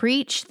to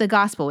preach the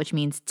gospel, which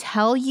means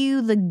tell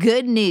you the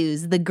good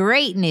news, the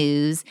great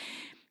news,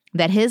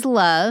 that his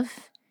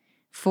love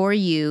for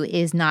you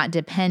is not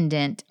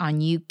dependent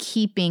on you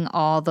keeping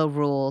all the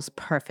rules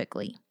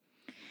perfectly.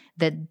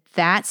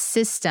 That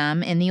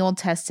system in the Old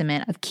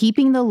Testament of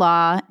keeping the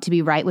law to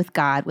be right with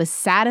God was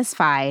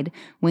satisfied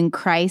when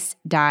Christ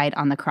died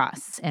on the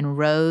cross and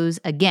rose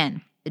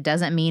again. It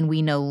doesn't mean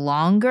we no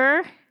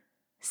longer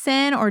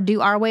sin or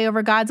do our way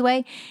over God's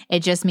way. It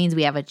just means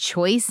we have a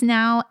choice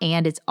now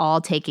and it's all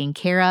taken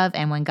care of.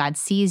 And when God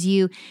sees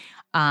you,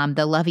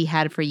 the love he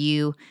had for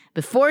you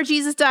before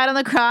Jesus died on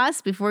the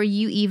cross, before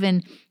you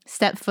even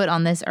stepped foot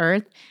on this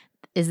earth,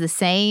 is the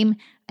same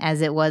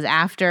as it was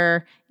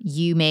after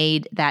you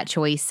made that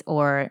choice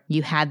or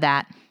you had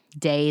that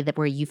day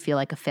where you feel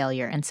like a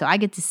failure. And so I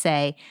get to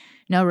say,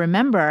 no,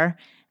 remember,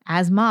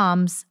 as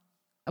moms,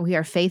 we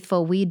are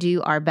faithful, we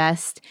do our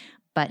best,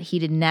 but he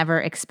did never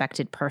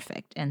expected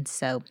perfect. And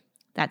so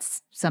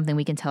that's something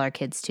we can tell our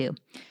kids too.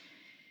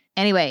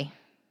 Anyway,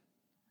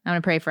 I'm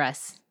going to pray for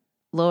us.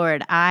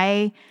 Lord,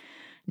 I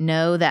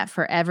know that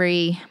for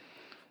every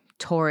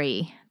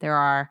Tori, there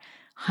are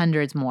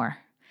hundreds more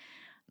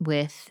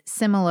with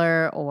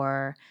similar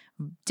or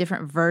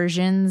different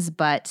versions,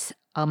 but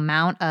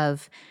amount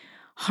of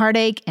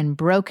heartache and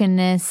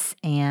brokenness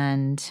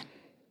and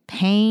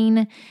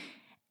pain,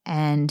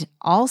 and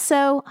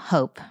also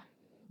hope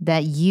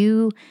that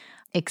you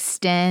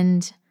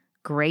extend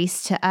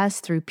grace to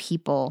us through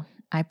people.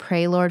 I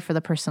pray, Lord, for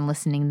the person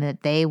listening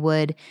that they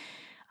would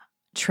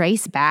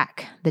trace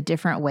back the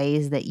different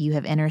ways that you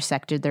have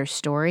intersected their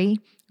story.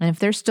 And if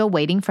they're still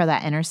waiting for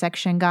that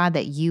intersection, God,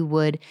 that you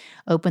would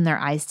open their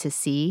eyes to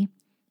see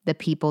the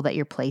people that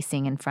you're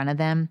placing in front of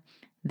them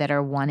that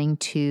are wanting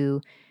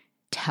to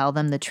tell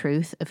them the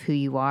truth of who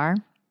you are.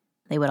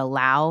 They would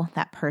allow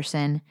that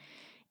person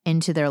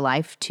into their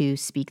life to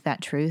speak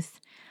that truth.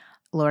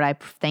 Lord, I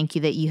thank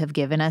you that you have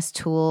given us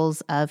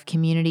tools of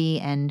community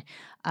and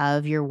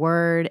of your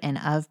word and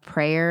of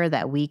prayer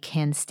that we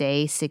can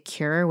stay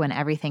secure when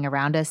everything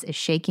around us is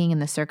shaking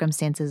and the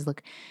circumstances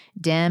look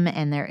dim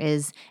and there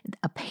is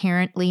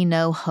apparently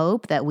no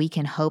hope, that we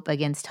can hope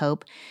against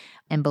hope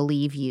and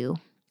believe you.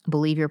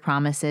 Believe your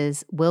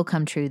promises will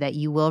come true, that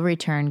you will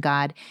return,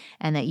 God,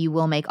 and that you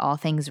will make all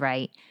things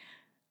right.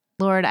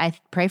 Lord, I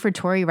pray for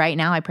Tori right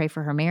now. I pray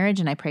for her marriage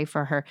and I pray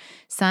for her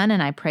son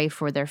and I pray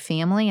for their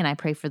family and I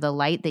pray for the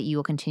light that you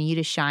will continue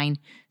to shine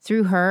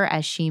through her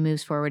as she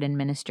moves forward in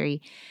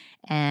ministry.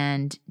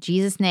 And in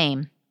Jesus'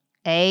 name,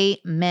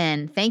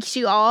 amen. Thanks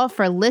you all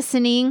for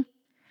listening.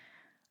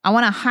 I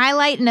want to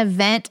highlight an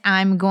event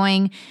I'm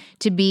going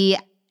to be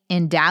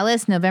in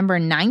Dallas, November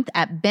 9th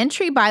at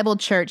Bentry Bible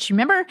Church.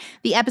 Remember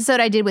the episode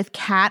I did with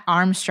Kat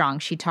Armstrong?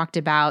 She talked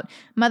about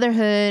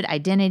motherhood,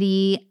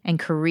 identity, and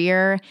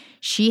career.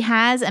 She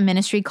has a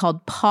ministry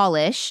called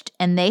Polished,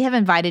 and they have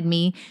invited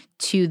me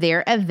to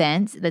their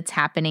event that's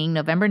happening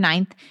November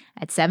 9th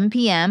at 7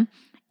 p.m.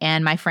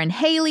 And my friend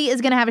Haley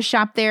is going to have a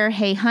shop there.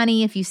 Hey,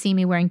 honey, if you see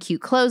me wearing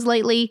cute clothes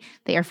lately,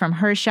 they are from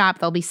her shop.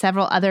 There'll be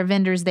several other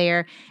vendors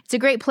there. It's a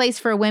great place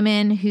for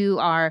women who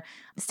are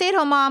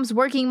stay-at-home moms,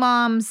 working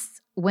moms,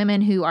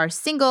 women who are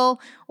single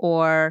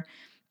or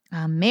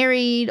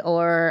married,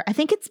 or I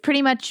think it's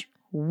pretty much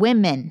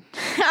women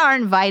are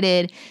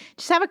invited.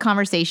 Just have a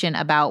conversation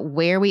about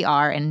where we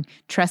are and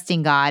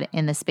trusting God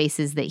in the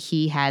spaces that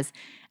he has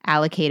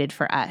allocated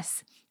for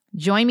us.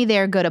 Join me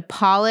there. Go to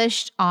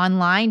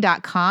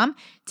polishedonline.com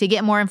to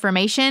get more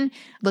information.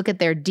 Look at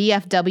their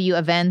DFW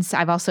events.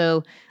 I've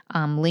also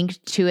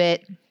linked to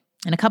it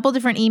in a couple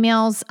different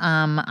emails.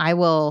 I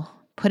will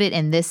put it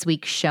in this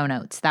week's show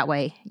notes. That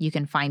way you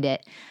can find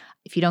it.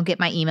 If you don't get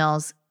my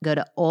emails, go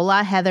to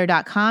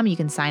olaheather.com. You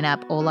can sign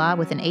up, Ola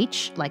with an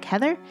H, like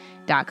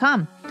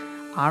Heather.com.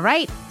 All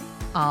right.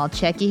 I'll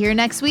check you here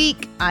next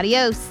week.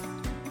 Adios.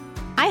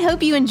 I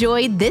hope you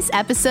enjoyed this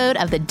episode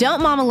of the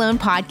Don't Mom Alone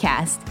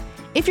podcast.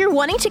 If you're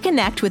wanting to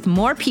connect with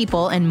more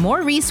people and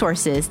more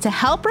resources to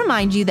help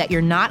remind you that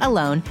you're not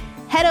alone,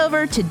 head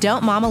over to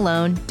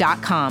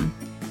don'tmomalone.com.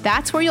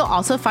 That's where you'll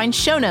also find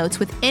show notes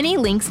with any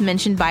links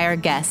mentioned by our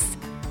guests.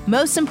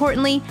 Most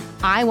importantly,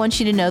 I want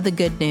you to know the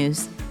good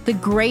news, the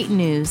great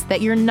news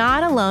that you're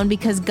not alone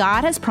because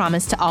God has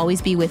promised to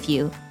always be with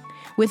you.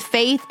 With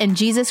faith in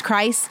Jesus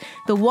Christ,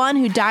 the one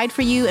who died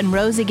for you and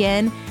rose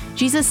again,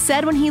 Jesus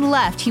said when he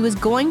left, he was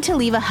going to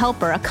leave a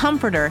helper, a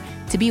comforter,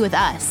 to be with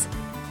us.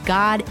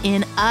 God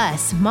in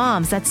us.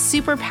 Moms, that's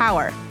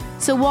superpower.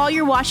 So while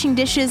you're washing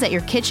dishes at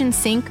your kitchen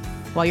sink,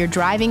 while you're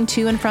driving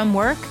to and from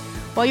work,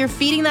 while you're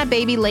feeding that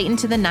baby late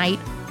into the night,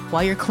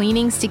 while you're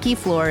cleaning sticky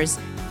floors,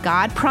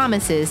 God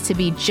promises to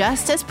be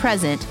just as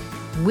present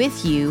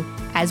with you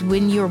as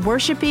when you're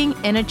worshiping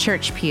in a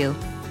church pew.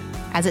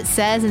 As it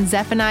says in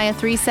Zephaniah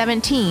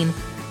 3:17,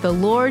 the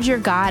Lord your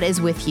God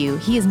is with you.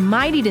 He is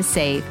mighty to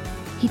save.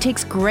 He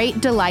takes great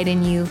delight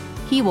in you.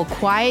 He will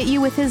quiet you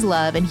with his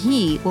love, and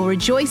he will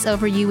rejoice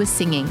over you with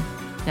singing.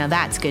 Now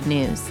that's good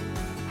news.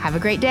 Have a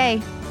great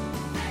day.